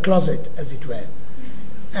out of the closet, as it were.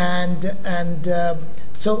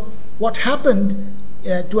 So what happened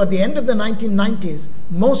toward the end of the 1990s,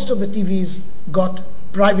 most of the TVs got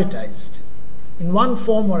privatized in one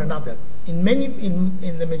form or another. In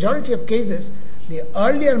the majority of cases, the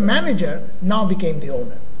earlier manager now became the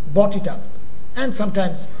owner, bought it up, and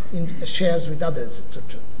sometimes in shares with others,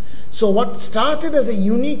 etc. So what started as a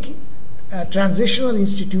unique transitional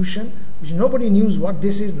institution, which nobody knew what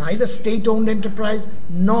this is, neither state-owned enterprise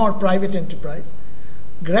nor private enterprise,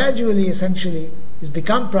 gradually, essentially, has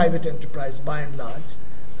become private enterprise by and large.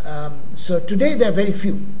 So today there are very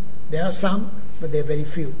few. There are some, but there are very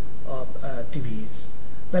few of TVEs.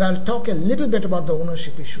 But I'll talk a little bit about the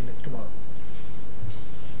ownership issue tomorrow.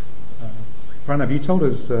 Pranab, you told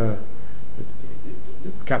us that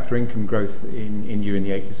capita income growth in India in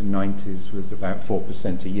the 80s and 90s was about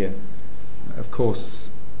 4% a year. Of course,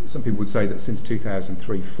 some people would say that since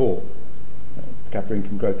 2003-04, capita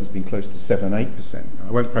income growth has been close to 7-8%.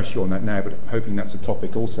 I won't press you on that now, but hoping that's a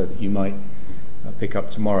topic also that you might pick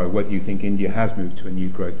up tomorrow, whether you think India has moved to a new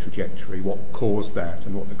growth trajectory, what caused that,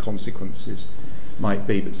 and what the consequences might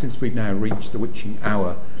be. But since we've now reached the witching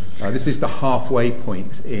hour, this is the halfway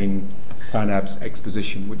point in Pranab's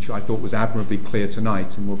exposition, which I thought was admirably clear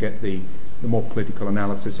tonight, and we'll get the more political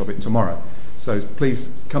analysis of it tomorrow. So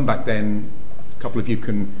please come back then. A couple of you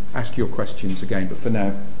can ask your questions again, but for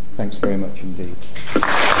now, thanks very much indeed.